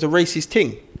 fam, it was a racist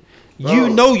thing. Bro, you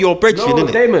know your brethren,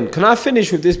 innit? Damon, can I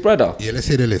finish with this brother? Yeah, let's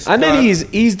hear the list. And then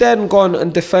he's then gone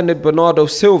and defended Bernardo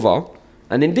Silva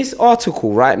And in this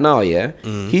article right now,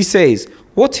 he says,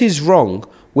 what is wrong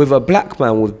with a black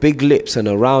man with big lips and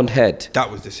a round head? That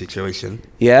was the situation.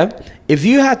 Yeah? If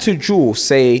you had to draw,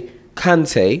 say,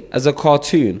 Kante as a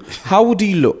cartoon, how would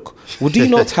he look? Would he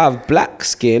not have black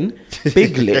skin,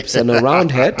 big lips, and a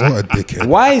round head? What a dickhead.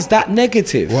 Why is that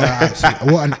negative? What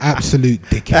an absolute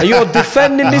dickhead. And you're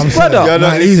defending this brother. You're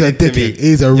not he's a listening to me. dickhead.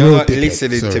 He's a You're real not dickhead.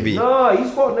 listening to Sorry. me. No,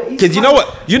 he's got... Because you know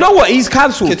what? You know what? He's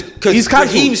cancelled. Because He's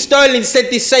cancelled. Raheem Sterling said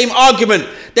this same argument.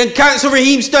 Then cancel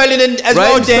Raheem Sterling as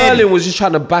well. Raheem Sterling was just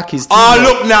trying to back his team.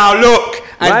 Look now, look.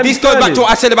 And Raheem this goes back Sterling. to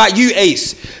what I said about you,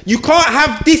 Ace. You can't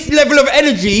have this level of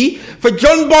energy for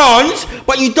John Barnes,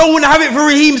 but you don't want to have it for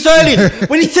Raheem Sterling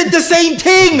when he said the same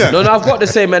thing. No, I've got the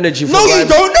same energy. For No, you Raheem.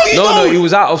 don't. No, you don't. No, he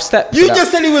was out of step. You for that.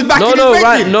 just said he was back in his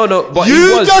right. brethren. No, but you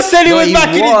he was. just said he was back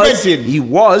in his brethren. He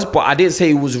was, but I didn't say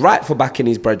he was right for backing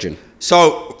his brethren.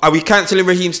 So, are we cancelling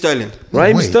Raheem Sterling?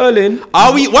 Raheem wait. Sterling.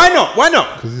 Are we? Why not? Why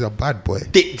not? Because he's a bad boy.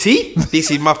 See,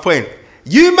 this is my point.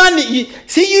 You man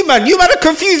are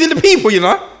confusing the people, you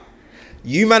know.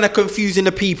 You man are confusing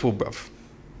the people, bruv.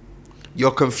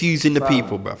 You're confusing the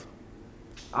people, bruv.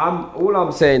 All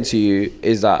I'm saying to you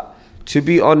is that, to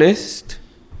be honest,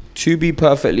 to be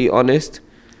perfectly honest,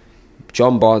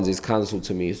 John Barnes is cancelled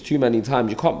to me. It's too many times.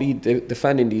 You can't be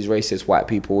defending these racist white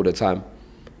people all the time.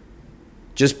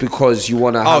 Just because you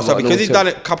want to have... So because he's done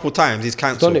it a couple times, he's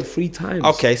cancelled. Done it 3 times.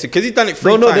 Okay, so because he's done it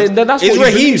 3 times... then that's is what you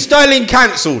Raheem believe. Sterling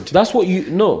cancelled? That's what you...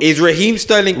 No. Is Raheem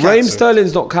Sterling cancelled? Raheem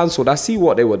Sterling's not cancelled. I see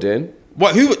what they were doing.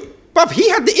 What? Who? Bruv, he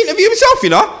had the interview himself, you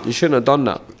know. You shouldn't have done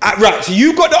that. Right, so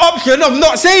you got the option of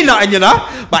not saying nothing, you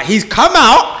know. But he's come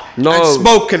out and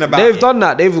spoken about They've it. done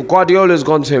that. Guardiola's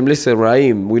gone to him. Listen,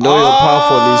 Raheem, we know you're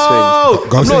powerful on these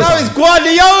things. Go say No, something. it's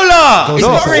Guardiola. Go It's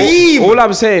say not something. Raheem. All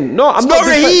I'm saying, no, I'm It's not not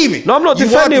Raheem. No, I'm not You are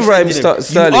defending Raheem defending him.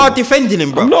 Sterling. You are defending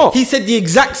him, bro. I'm not. He said the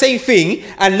exact same thing,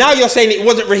 and now you're saying it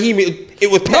wasn't Raheem. It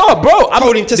was Pep. No, bro.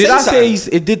 Told him to did say I something.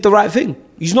 say he did the right thing?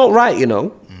 He's not right, you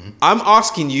know. I'm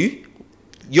asking you.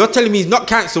 You're telling me he's not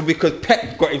cancelled because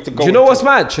Pep got him to go. Do you know what's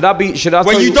mad? Should I tell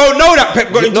When you don't know that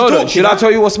Pep got him to talk. Should I tell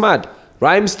you what's mad?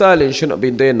 Raheem Sterling shouldn't have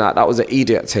been doing that. That was an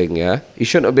idiot thing, yeah? He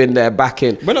shouldn't have been there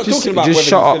backing. We're not talking about whether he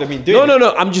shut up. should have been doing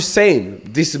No. I'm just saying,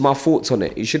 this is my thoughts on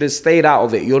it. You should have stayed out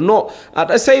of it. You're not... At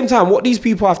the same time, what these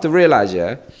people have to realise,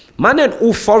 yeah? Man and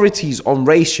authorities on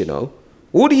race, you know?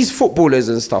 All these footballers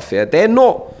and stuff, yeah? They're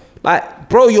not... Like,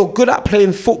 bro, you're good at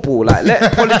playing football. Like,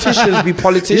 let politicians be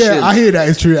politicians. Yeah, I hear that.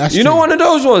 It's true. That's You know true. one of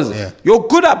those ones? Yeah. You're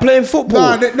good at playing football.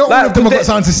 Nah, not all of them have got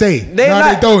something to say. They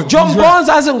They don't. John He's Barnes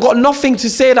hasn't got nothing to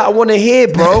say that I want to hear,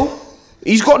 bro.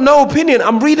 He's got no opinion.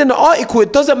 I'm reading the article.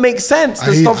 It doesn't make sense,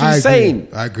 the stuff he's saying.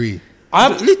 I agree.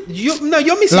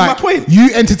 You're missing my point. You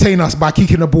entertain us by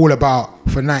kicking the ball about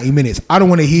for 90 minutes. I don't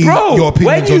want to hear Bro, your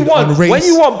opinions on race. when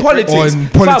you want politics, on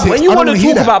fam, when you I want don't to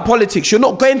hear talk that. about politics, you're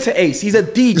not going to Ace. He's a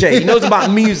DJ. He knows about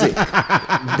music.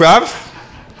 Bruv.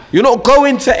 You're not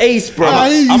going to Ace, bro.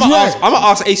 He's I'm gonna right.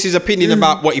 ask Ace's opinion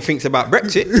about what he thinks about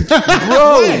Brexit.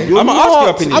 Bro, you're I'm gonna ask your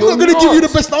opinion. I'm not going to give you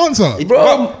the best answer.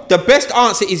 Bro, the best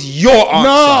answer is your answer.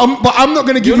 No, but I'm not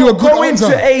going to give you a good going answer.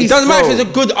 to Ace, It doesn't matter bro. if it's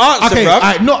a good answer,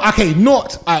 Okay,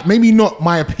 bruv. maybe not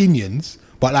my opinions,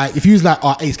 but like if you was like,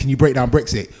 Ace, can you break down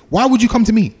Brexit? Why would you come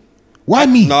to me? Why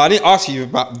me? No, I didn't ask you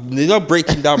about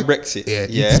breaking down Brexit.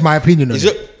 Yeah, it's my opinion on Is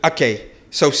it. Okay,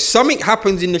 so something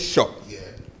happens in the shop.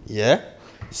 Yeah.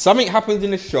 Something happens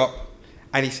in the shop,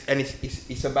 and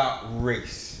it's about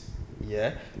race.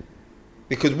 Yeah.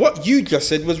 Because what you just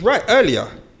said was right earlier,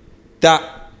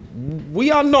 that we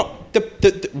are not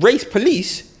the race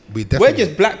police. We're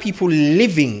just black people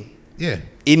living. Yeah.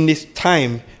 In this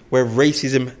time where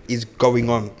racism is going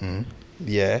on.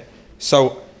 Yeah.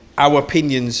 So our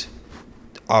opinions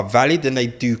are valid and they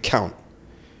do count.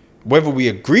 Whether we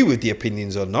agree with the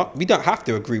opinions or not, we don't have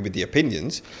to agree with the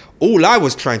opinions. All I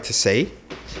was trying to say,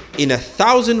 in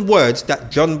 1,000 words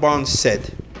that John Barnes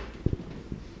said,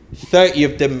 30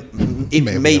 of them, it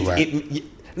May have made been right. it.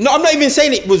 No, I'm not even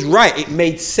saying it was right. It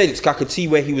made sense. 'Cause I could see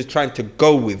where he was trying to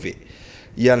go with it.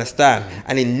 You understand?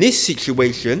 And in this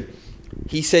situation,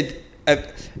 he said,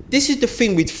 this is the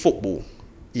thing with football.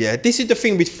 Yeah, this is the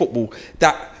thing with football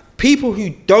that people who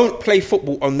don't play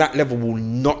football on that level will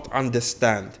not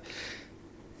understand.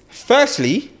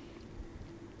 Firstly,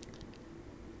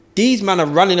 these men are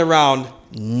running around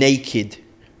naked,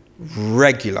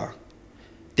 regular.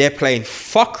 They're playing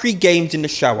fuckery games in the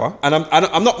shower, and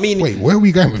I'm not meaning. Wait, where are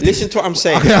we going with Listen this? to what I'm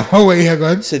saying. Okay, oh wait, yeah, go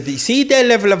on. So see their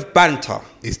level of banter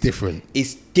It's different.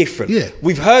 is different. Yeah.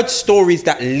 We've heard stories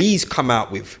that Lee's come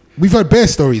out with. We've heard bare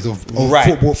stories of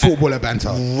Right. footballer banter.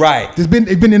 Right. It's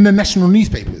been in the national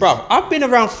newspapers. Bro, I've been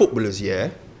around footballers, yeah.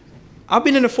 I've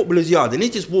been in a footballer's yard and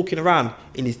he's just walking around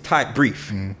in his tight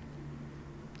brief. And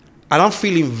I'm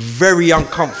feeling very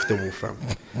uncomfortable, fam.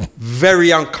 Very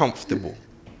uncomfortable.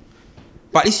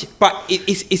 But you're just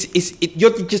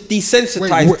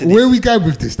desensitized to this. Where are we going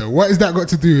with this though? What has that got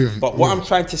to do with? But what I'm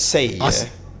trying to say, us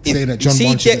is saying that John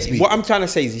Barnes shouldn't speak. what I'm trying to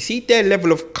say is, you see their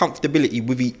level of comfortability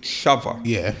with each other.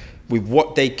 Yeah. With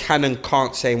what they can and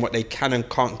can't say and what they can and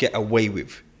can't get away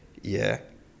with. Yeah.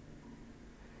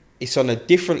 It's on a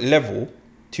different level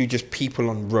to just people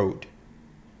on road.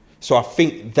 So I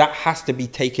think that has to be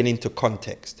taken into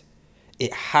context.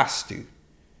 It has to.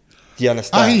 Do you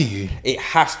understand? I hear you. It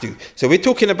has to. So we're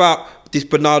talking about this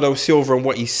Bernardo Silva and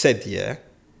what he said, yeah?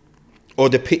 Or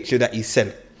the picture that he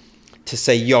sent to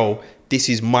say, yo, this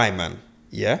is my man,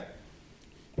 yeah?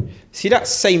 See that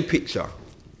same picture?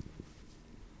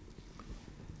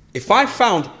 If I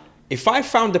found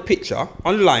a picture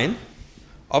online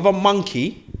of a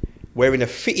monkey wearing a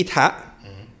fitted hat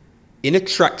in a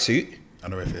tracksuit. I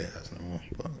don't know if it has no more.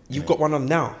 But you've got one on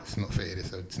now. It's not fitted,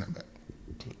 it's a snapback.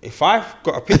 If I've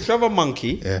got a picture of a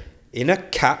monkey in a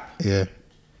cap,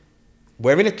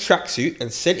 wearing a tracksuit,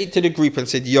 and sent it to the group and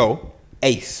said, yo,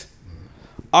 Ace,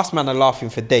 us man are laughing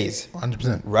for days.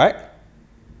 100%. Right?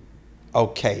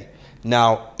 Okay.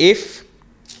 Now, if...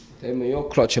 Damn, you're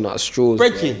clutching at straws,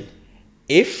 Bridging,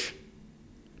 if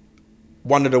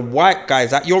one of the white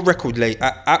guys at your record label,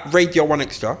 at Radio 1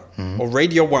 Extra, or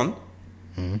Radio 1,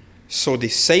 saw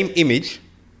this same image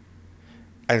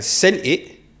and sent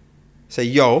it, say,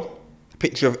 yo,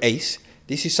 picture of Ace,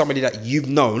 this is somebody that you've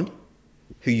known,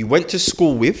 who you went to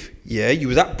school with, you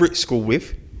was at Brit school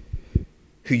with,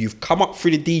 who you've come up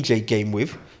through the DJ game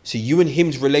with, so you and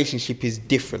him's relationship is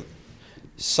different.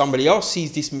 Somebody else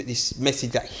sees this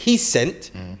message that he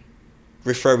sent,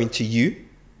 referring to you.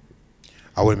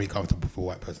 I wouldn't be comfortable if a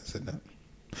white person said that.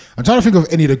 I'm trying to think of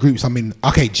any of the groups I'm in.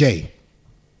 Okay, Jay.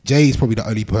 Jay is probably the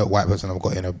only white person I've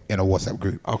got in a WhatsApp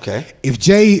group. Okay. If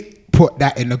Jay put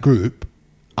that in the group,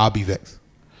 I'll be vexed.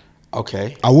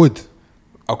 Okay. I would.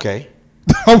 Okay.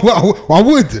 I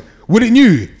would. Wouldn't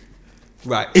you?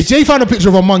 Right. If Jay found a picture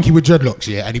of a monkey with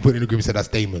dreadlocks, and he put it in the group and said that's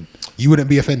Damon, you wouldn't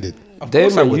be offended.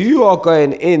 Damon, you are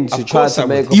going in to try to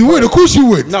make. You would, of course you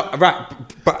would. No, right.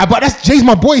 But that's Jay's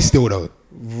my boy still though.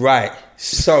 Right.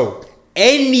 So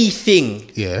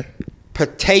anything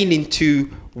pertaining to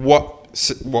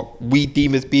what we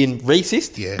deem as being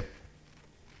racist.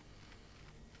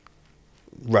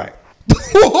 Right.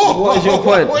 What is your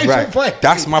point? What is your point?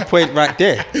 That's my point right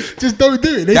there. Just don't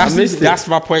do it. That's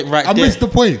my point right there. I missed the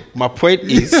point. My point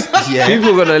is,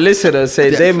 people are gonna listen and say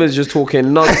Damon's just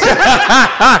talking nonsense.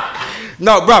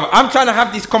 No, bro, I'm trying to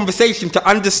have this conversation to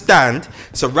understand.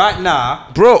 So right now,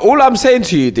 bro, all I'm saying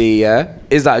to you, D,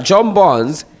 is that John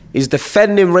Barnes is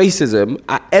defending racism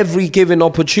at every given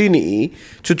opportunity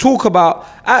to talk about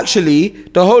actually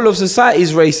the whole of society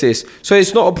is racist, so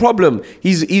it's not a problem.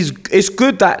 It's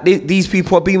good that these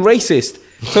people are being racist,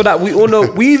 so that we all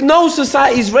know we know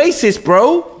society's racist,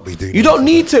 bro. We do. You don't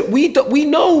need to. We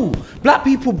know black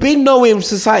people been knowing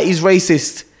society's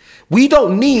racist. We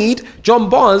don't need John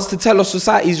Barnes to tell us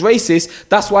society's racist.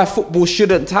 That's why football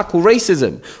shouldn't tackle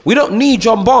racism. We don't need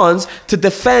John Barnes to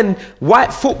defend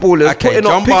white footballers putting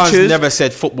John up pictures. Barnes never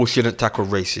said football shouldn't tackle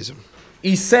racism.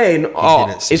 He's saying,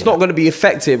 it's not going to be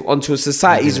effective until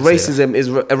society's racism is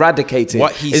eradicated.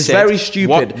 What he it's said, very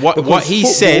stupid. What he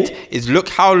said is, look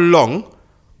how long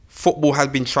football has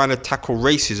been trying to tackle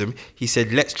racism. He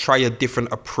said, let's try a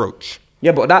different approach.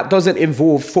 Yeah, but that doesn't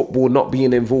involve football not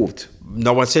being involved.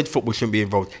 No one said football shouldn't be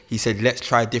involved. He said, let's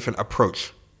try a different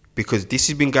approach. Because this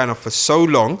has been going on for so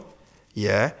long,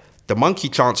 the monkey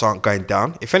chants aren't going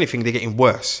down. If anything, they're getting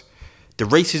worse. The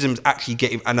racism's actually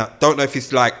getting... And I don't know if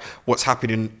it's like what's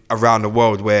happening around the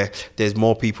world where there's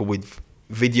more people with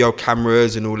video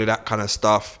cameras and all of that kind of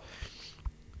stuff.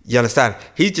 You understand?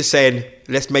 He's just saying,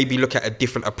 let's maybe look at a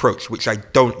different approach, which I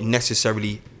don't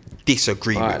necessarily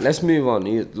disagree with. All right, let's move on.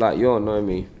 You don't know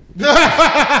me. Really?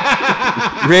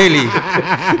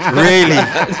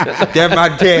 They're my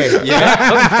dad,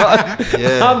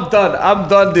 I'm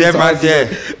done this. They're my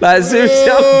dad. Like,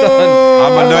 seriously, I'm done.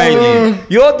 I'm annoying you.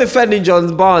 You're defending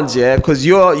John Barnes, because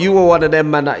you were one of them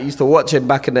man that used to watch him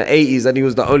back in the 80s and he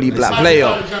was the only black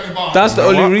player. That's the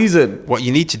only reason. What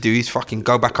you need to do is fucking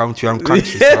go back home to your own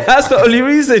country. That's the only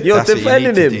reason you're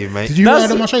defending him. Did you ride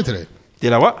on my show today?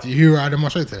 Did I what? Did you ride on my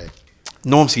show today?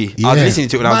 Normski. I was listening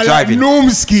to it when I was driving.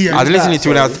 Normski. I was listening to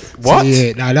it when I was... What?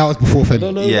 Yeah, that was before Femi. I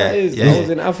don't know who that is. I was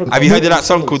in Africa. Have you heard of that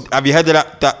song called... Have you heard of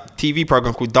that TV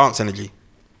program called Dance Energy?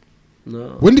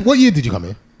 No. What year did you come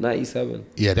here? 97.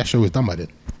 Yeah, that show was done by then.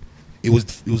 It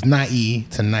was 90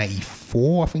 to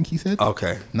 94, I think he said.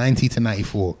 Okay. 90 to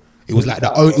 94. It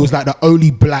was like the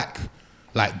only black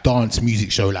like dance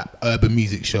music show, like urban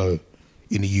music show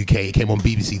in the UK. It came on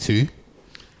BBC Two.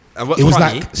 And what's It was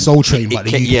funny, like Soul Train, but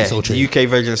the UK Soul Train. the UK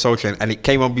version of Soul Train, and it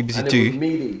came on BBC And Two. it was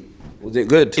meaty. Was it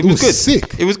good? It was good.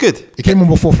 sick. It was good. It came on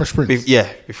before Fresh Prince.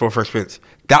 Before Fresh Prince.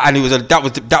 That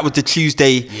was the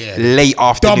Tuesday late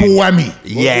afternoon. Double whammy.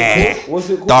 Yeah. What's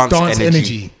it called? Dance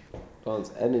Energy.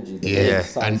 Dance Energy. Yeah,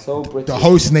 Sounds and so British. the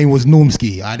host's name was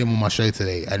Normski. I had him on my show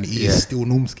today, and he is still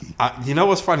Normski. You know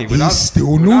what's funny? He's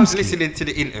still when I was Normski. listening to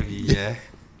the interview,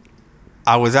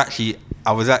 I was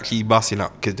actually busting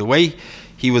up because the way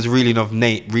he was reeling off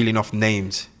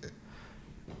names,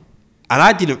 and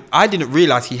I didn't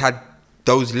realize he had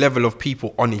those level of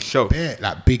people on his show. Yeah,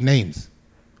 like big names.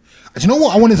 Do you know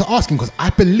what I wanted to ask him? Because I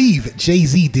believe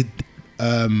Jay-Z did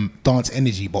Dance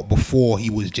Energy, but before he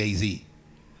was Jay-Z,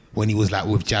 when he was like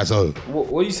with Jazzo.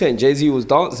 What are you saying? Jay-Z was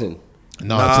dancing?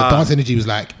 No, so Dance Energy was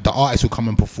like the artists would come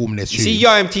and perform their You tune. see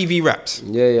your MTV raps?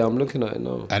 Yeah, I'm looking at it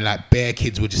now. And like bare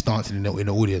kids were just dancing in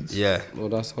the audience. Yeah. Oh,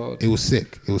 that's hard. It was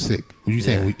sick. What are you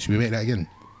saying? Should we make that again?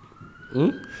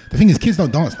 The thing is, kids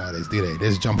don't dance nowadays, do they? They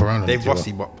just jump around. They on each other.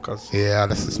 rusty bop because Yeah,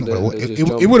 that's not They- gonna work. they It, just it,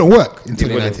 jump. it wouldn't work in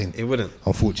 2019. it wouldn't.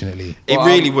 Unfortunately. It Well,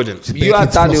 really wouldn't. Bare You had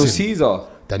kids Daniel flossing. Caesar.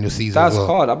 Daniel Caesar. That's as well.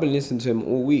 hard. I've been listening to him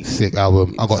all week. Sick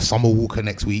album. I got Summer Walker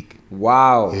next week.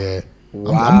 Wow. Yeah.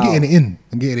 Wow. I'm getting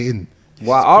it in.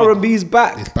 Wow. R&B's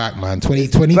back. It's back, man.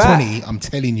 2020, I'm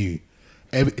telling you.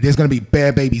 There's going to be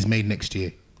bare babies made next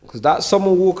year. Because that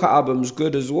Summer Walker album's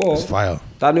good as well. It's fire.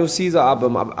 Daniel Caesar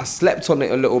album, I slept on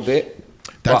it a little bit.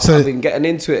 That's but a- I've been getting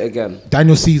into it again.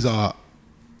 Daniel Caesar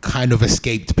kind of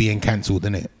escaped being cancelled,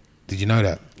 didn't it? Did you know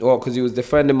that? Oh, because he was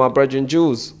defending my brethren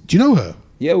Jules. Do you know her?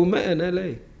 Yeah, we met in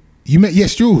LA. You met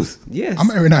Yes Jules? Yes. I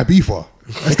met her in Ibiza.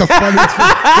 That's the funniest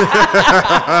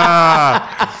thing.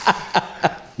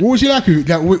 What was she like?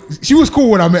 She was cool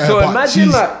when I met her. So but imagine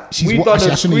we done actually,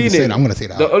 a I shouldn't even say screening. that. I'm going to say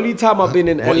that. The only time I've been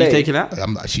in LA. What are you taking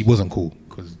out? She wasn't cool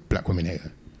because black women hate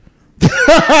her.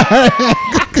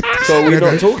 So we're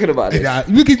not talking about this. Yeah,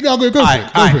 we can go for it. Go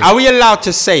for it. Are we allowed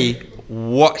to say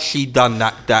what she done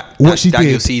that What she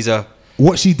Daniel did. Caesar?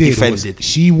 What she did defended. was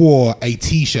she wore a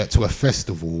T-shirt to a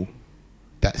festival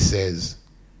that says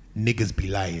 "niggas be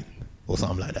lying" or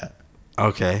something like that,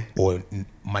 Okay. or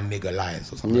 "my nigga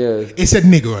lies" or something. Yeah. It said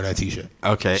 "nigga" on her T-shirt.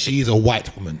 Okay. She's a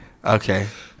white woman. Okay.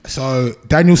 So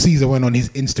Daniel Caesar went on his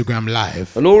Instagram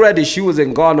live. And already she was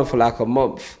in Ghana for like a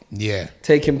month, Yeah,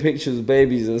 taking pictures of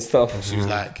babies and stuff. she was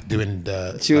like doing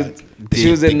the. She was, like, she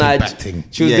was in piggyback thing.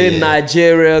 She was Yeah, in yeah.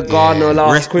 Nigeria, Ghana Yeah.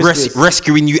 last Christmas.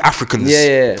 Rescuing you Africans.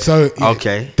 Yeah. So yeah,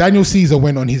 Okay. Daniel Caesar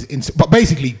went on his Insta, but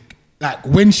basically, like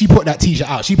when she put that T-shirt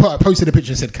out, she posted a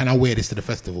picture and said, "Can I wear this to the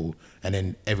festival?" And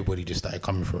then everybody just started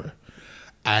coming for her.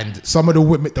 And some of the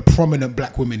women, the prominent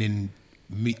black women in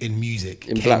music,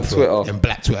 In came Black for Twitter. her, in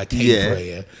Black Twitter came Yeah. for her.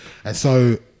 Yeah. And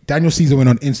so Daniel Caesar went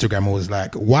on Instagram and was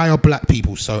like, "Why are black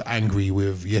people so angry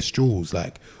with Yes Jules?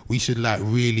 Like, we should like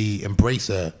really embrace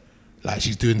her. Like,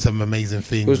 she's doing some amazing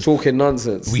things. He was talking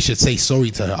nonsense. We should say sorry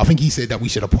to her." I think he said that we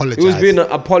should apologize. He was being an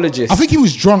apologist. I think he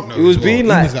was drunk though. He was as well. being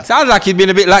like- Sounds like he's been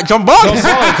a bit like John Barnes.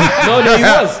 no, he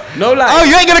was. No, like. Oh,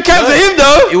 you ain't gonna cancel him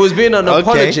though. He was being an Okay.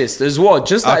 apologist as well,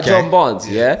 just like Okay. John Barnes,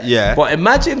 yeah? Yeah. But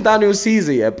imagine Daniel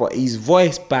Caesar, yeah, but his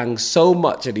voice bangs so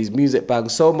much and his music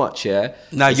bangs so much, yeah?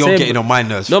 Now The you're same- getting on my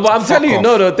nerves. No, but I'm Fuck telling you, off.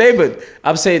 no, David,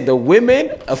 I'm saying the women,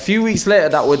 a few weeks later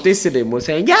that were dissing him, were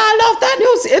saying, yeah, I love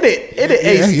Daniel's, in it, Yeah,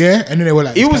 Ace. yeah. And then they were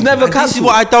like, He was never And this is cancelled.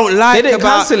 what I don't like They didn't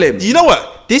about. cancel him. You know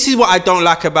what? This is what I don't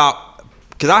like about.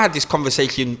 Because I had this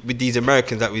conversation with these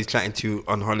Americans that we was chatting to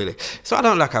on holiday. So I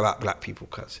don't like about black people,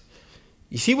 cuz.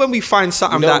 You see, when we find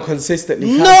something You don't that consistently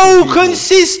cancel no people.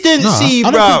 consistency,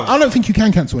 I bro. don't think you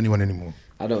can cancel anyone anymore.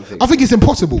 I don't think I think it's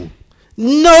impossible.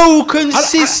 No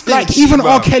consistency. Like even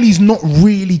bro. R. Kelly's not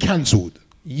really cancelled.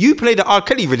 You played the R.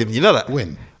 Kelly rhythm, you know that?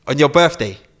 When? On your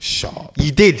birthday. Shut up.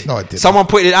 You did. No, I didn't. Someone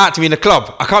pointed it out to me in the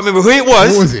club. I can't remember who it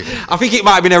was. What was it? I think it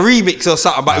might have been a remix or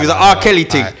something, but it was an R. Kelly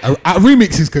thing.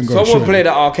 Remixes can go. Someone sure. played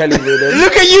the R. Kelly rhythm.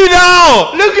 Look at you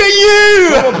now! Look at you!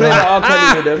 Someone played the R.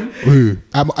 Kelly rhythm. Who?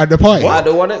 At the party? At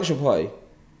the One Extra party.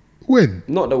 When?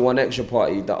 Not the One Extra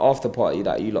party, the after party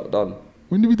that you lot done.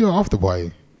 When did we do it after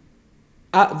party?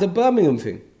 At the Birmingham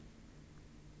thing.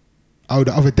 Oh,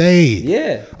 the other day.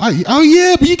 Yeah. Oh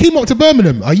yeah, but you came up to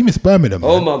Birmingham. Oh, you missed Birmingham.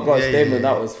 Oh man. my gosh, Damon,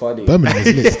 that was funny. Birmingham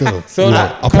is lit still. So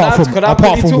Yeah. like,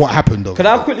 apart from what happened though. Can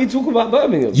I quickly talk about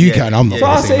Birmingham? You can. I'm not. So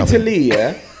I gonna say say to nothing. Lee,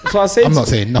 yeah. So I say I'm to, not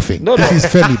saying nothing. No, This no. is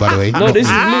Feli, by the way. No, this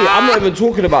is me. I'm not even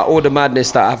talking about all the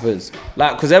madness that happens.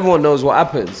 Like, because everyone knows what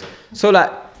happens. So like,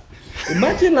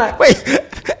 Imagine like Wait,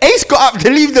 Ace got up to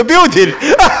leave the building.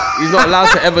 he's not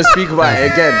allowed to ever speak about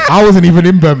it again. I wasn't even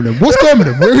in Birmingham. What's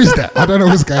Birmingham? Where is that? I don't know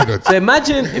what's going on. So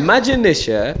imagine this,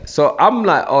 yeah. So I'm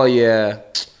like, oh yeah,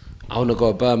 I want to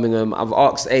go to Birmingham. I've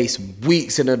asked Ace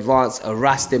weeks in advance,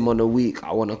 harassed him on a week.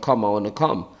 I want to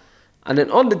come. And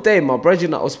then on the day, my brother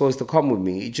that was supposed to come with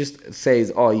me, he just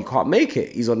says, oh, you can't make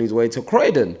it. He's on his way to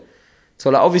Croydon. So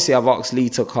like, obviously I've asked Lee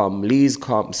to come. Lee's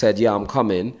come, said, yeah, I'm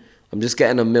coming. I'm just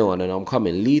getting a meal and then I'm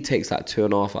coming. Lee takes like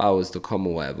 2.5 hours to come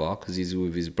or whatever because he's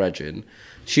with his brethren.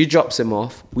 She drops him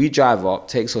off. We drive up,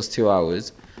 takes us 2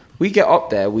 hours. We get up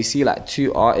there, we see like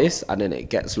 2 artists and then it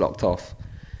gets locked off.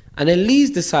 And then Lee's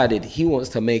decided he wants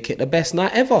to make it the best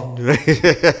night ever.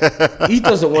 He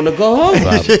doesn't want to go home.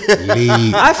 Lee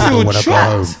I feel didn't want to go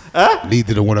home. trapped. Lee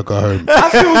didn't want to go home. I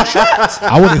feel trapped.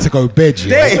 I wanted to go bed,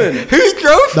 yeah. Damon. Who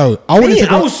drove? No, I wanted Me, to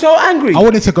go. I was so angry. I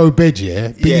wanted to go bed, yeah.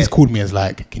 Billy's Yeah. called me and was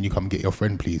like, can you come get your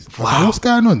friend, please? I was like, what's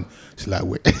going on? She's like,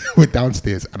 we're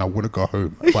downstairs and I want to go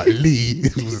home. But Lee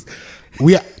was...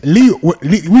 Lee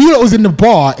was in the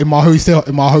bar in my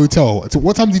hotel. So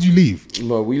what time did you leave?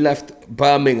 Bro, we left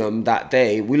Birmingham that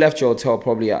day. We left your hotel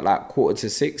probably at like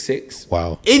 5:45, 6.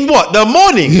 Wow. In what? The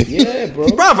morning? Yeah, bro.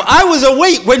 Bruv, I was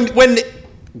awake when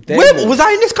where was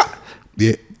I in this car?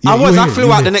 Yeah. I you was. were I here, flew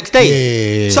you out were the here. next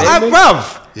day. Yeah. So Damon?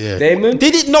 bruv, Yeah. Damon?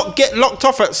 did it not get locked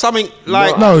off at something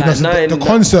like? No, Like so nine, the like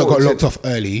concert got 4 locked to- off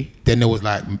early. Then there was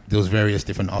various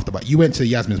different after. But you went to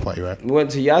Yasmin's party, right? We went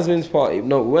to Yasmin's party.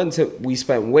 No, we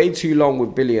spent way too long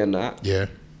with Billy and that. Yeah.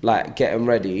 Like getting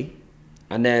ready.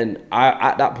 And then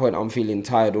at that point I'm feeling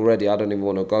tired already. I don't even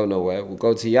want to go nowhere. We'll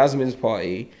go to Yasmin's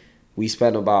party. We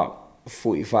spend about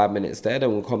 45 minutes there.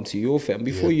 Then we'll come to your fit. And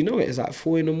before you know it, it's like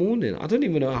 4 a.m. I don't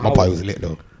even know how. My party was lit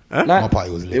though. Like, My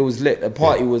party was lit. It was lit. The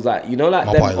party was like, you know, like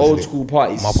My them party was old lit. school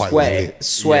parties. My party was lit.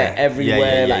 Sweat Yeah.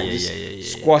 everywhere. Yeah, like yeah, just yeah, yeah.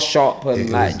 squash up and It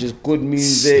like was- just good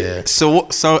music. Yeah. So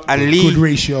and Lee. Good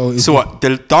ratio. So what?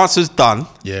 The dance was done.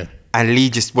 Yeah. And Lee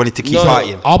just wanted to keep No.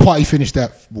 fighting. Our party finished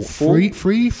at what, Four?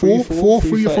 3 or 4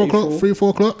 o'clock. 3 or 4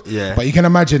 o'clock. Yeah. But you can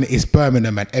imagine it's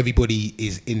Birmingham and everybody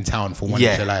is in town for One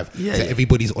Yeah. Extra Live. Yeah, So yeah.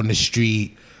 everybody's on the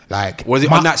street. Like, Was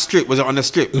it on that strip? Was it on the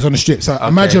strip? It was on the strip. So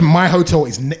imagine my hotel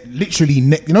is literally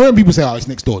you know when people say, "Oh, it's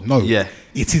next door." No, Yeah.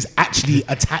 it is actually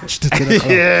attached to the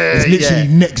club. Yeah, It's literally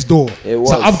yeah. next door. It was.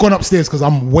 So I've gone upstairs because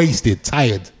I'm wasted,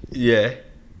 tired, Yeah.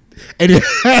 and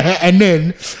and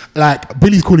then like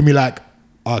Billy's calling me like,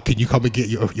 "Can you come and get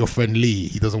your friend Lee?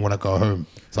 He doesn't want to go home."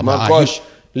 So I'm My like, gosh,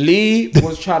 Lee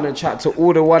was trying to chat to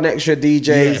all the One Extra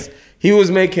DJs. Yeah. He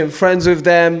was making friends with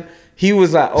them. He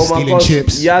was like, oh my Stealing gosh,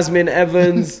 chips. Yasmin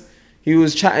Evans. He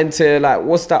was chatting to like,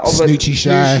 what's that other Snoochie Shy.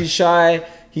 Snoochie Shy.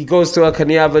 He goes to her, can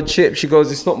you have a chip? She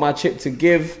goes, it's not my chip to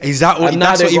give. Is that what? And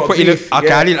now That's they what you got put in. beef, Okay,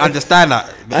 yeah. I didn't understand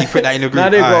that. But you put that in the group. Now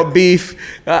they Alright. got beef.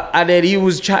 And then he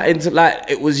was chatting to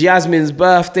like, it was Yasmin's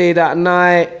birthday that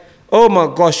night. Oh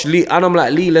my gosh, Lee. And I'm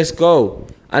like, Lee, let's go.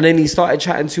 And then he started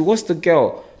chatting to, what's the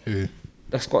girl? Who?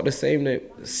 That's got the same name.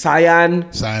 Cyan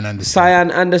Anderson. Cyan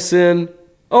Anderson.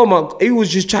 Oh my, he was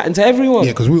just chatting to everyone.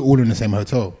 Yeah, because we were all in the same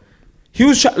hotel. He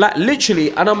was like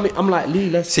literally, and I'm like, Lee,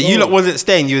 let's So go. you lot wasn't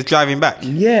staying. You was driving back.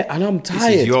 Yeah, and I'm This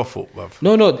tired. is your fault, bruv.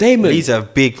 No, Damon. Lee's a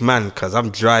big man because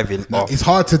I'm driving No, off. it's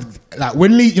hard to like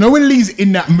when Lee. You know when Lee's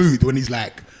in that mood when he's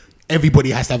like, everybody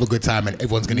has to have a good time and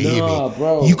everyone's gonna hear Nah, me.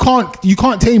 bro. You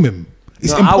can't tame him.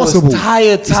 It's No, impossible. I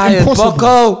was It's tired, impossible.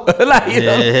 Bucko. Like, you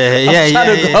know, Yeah, I'm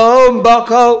trying to yeah. go home,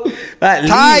 Bucko. Like,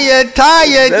 Tired.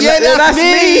 Yeah, that's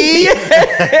me.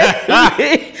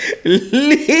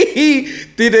 Lee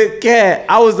didn't care.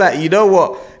 I was like, you know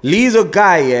what? Lee's a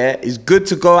guy, yeah, is good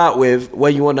to go out with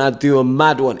when you want to do a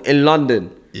mad one in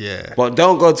London. Yeah. But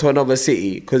don't go to another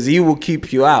city because he will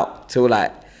keep you out till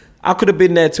like, I could have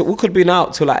been there till, we could have been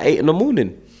out till like 8 in the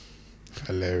morning.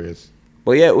 Hilarious.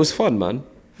 But yeah, it was fun, man.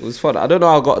 It was fun. I don't know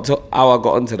how I got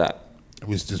onto that. It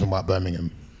was just about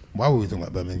Birmingham. Why were we talking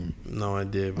about Birmingham? No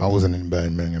idea, bro. I wasn't in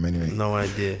Birmingham anyway. No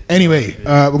idea. Anyway,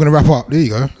 we're going to wrap up. There you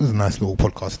go. This is a nice little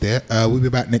podcast there. We'll be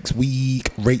back next week.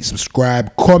 Rate,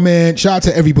 subscribe, comment. Shout out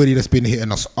to everybody that's been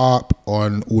hitting us up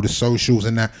on all the socials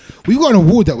and that. We've got an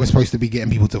award that we're supposed to be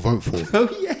getting people to vote for.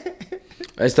 Oh yeah.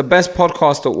 It's the best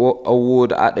podcast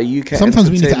award at the UK. Sometimes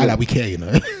we need to act Entertainment. like we care, you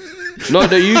know. No,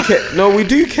 the UK. No, we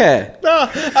do care. No,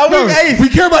 we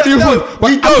care about the awards,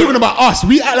 but I'm talking about us.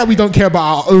 We act like we don't care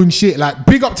about our own shit. Like,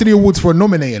 big up to the awards for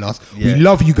nominating us. Yeah. We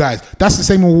love you guys. That's the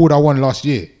same award I won last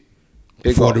year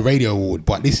Big for up. the radio award.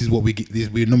 But this is what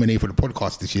we're nominated for the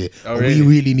podcast this year. Oh, But really? we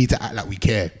really need to act like we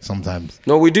care sometimes.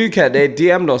 No, we do care. They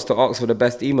DM'd us to ask for the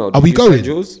best email. Are Did we you send going?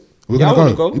 yours? We're Yeah, I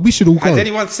gonna wanna go. We should all go. Has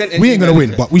anyone sent? We ain't gonna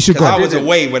win, but we should go. I was didn't.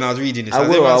 away when I was reading this. I Has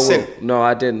will. anyone I will. sent? No,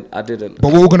 I didn't.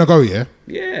 But we're all gonna go, yeah.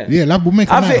 Yeah. Yeah, lad, we'll make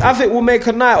a night. I think we'll make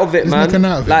a night of it, Let's man. make a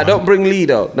night of it, like, man. don't bring Lee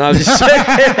though. No, I'm just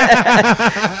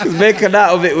joking. Make a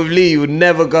night of it with Lee. You would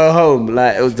never go home.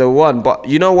 Like, it was the one. But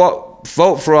you know what?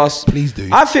 Vote for us. Please do.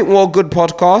 I think we're a good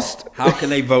podcast. How can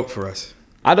they vote for us?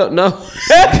 I don't know.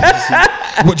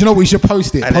 What, do you know what? We should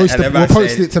post it. We'll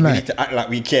post it We tonight. need to act like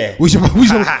we care. We're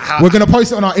gonna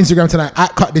post it on our Instagram tonight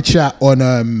at Cut the Chat on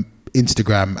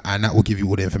Instagram, and that will give you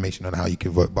all the information on how you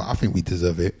can vote. But I think we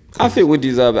deserve it. I think we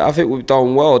deserve it. I think we've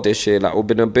done well this year. Like, we've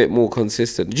been a bit more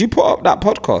consistent. Did you put up that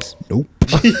podcast? Nope.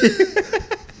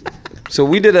 So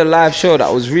we did a live show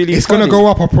that was really It's funny. gonna go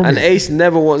up, I promise. And Ace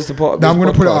never wants to put up. Now his I'm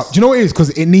gonna put it podcast. up. Do you know what it is? Because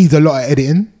it needs a lot of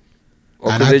editing.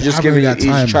 Or And 'cause I they're just haven't giving really you had each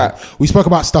time, track. man. We spoke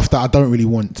about stuff that I don't really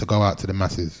want to go out to the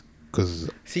masses because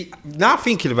See, now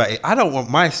thinking about it, I don't want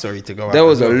my story to go out. There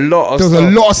was a as well. lot of there was stuff.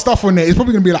 a lot of stuff on there. It's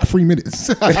probably gonna be like 3 minutes.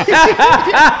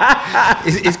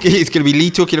 It's going to be Lee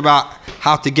talking about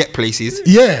how to get places.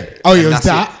 Yeah. Oh, yeah, it was that's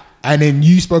that. it. And then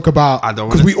you spoke about I don't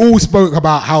because wanna- we all spoke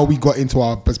about how we got into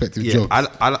our prospective Yeah, jobs. I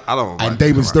don't want And mine to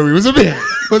Damon's go out. story was a bit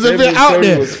Damon's out story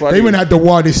there. was funny. Damon had the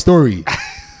wildest story.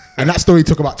 And that story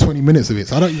took about 20 minutes of it.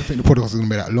 So I don't even think the podcast is gonna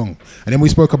be that long. And then we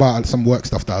spoke about some work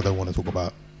stuff that I don't want to talk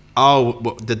about. Oh,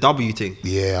 what, the W thing.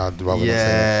 Yeah, I'd rather not say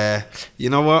that. Yeah. You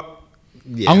know what?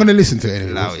 Yeah. I'm gonna listen to it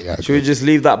anyway. Allow We'll see it. how it Should we goes. just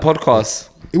leave that podcast?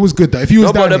 It was good though. If you was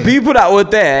No, but down the there, people that were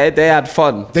there, they had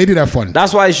fun. they did have fun.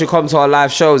 That's why you should come to our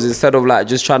live shows instead of like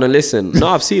just trying to listen. No,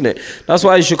 I've seen it. That's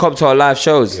why you should come to our live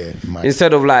shows Yeah, you might.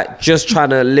 instead of like just trying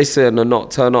to listen and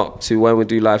not turn up to when we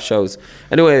do live shows.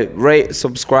 Anyway, rate,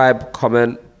 subscribe,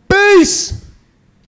 comment. Peace.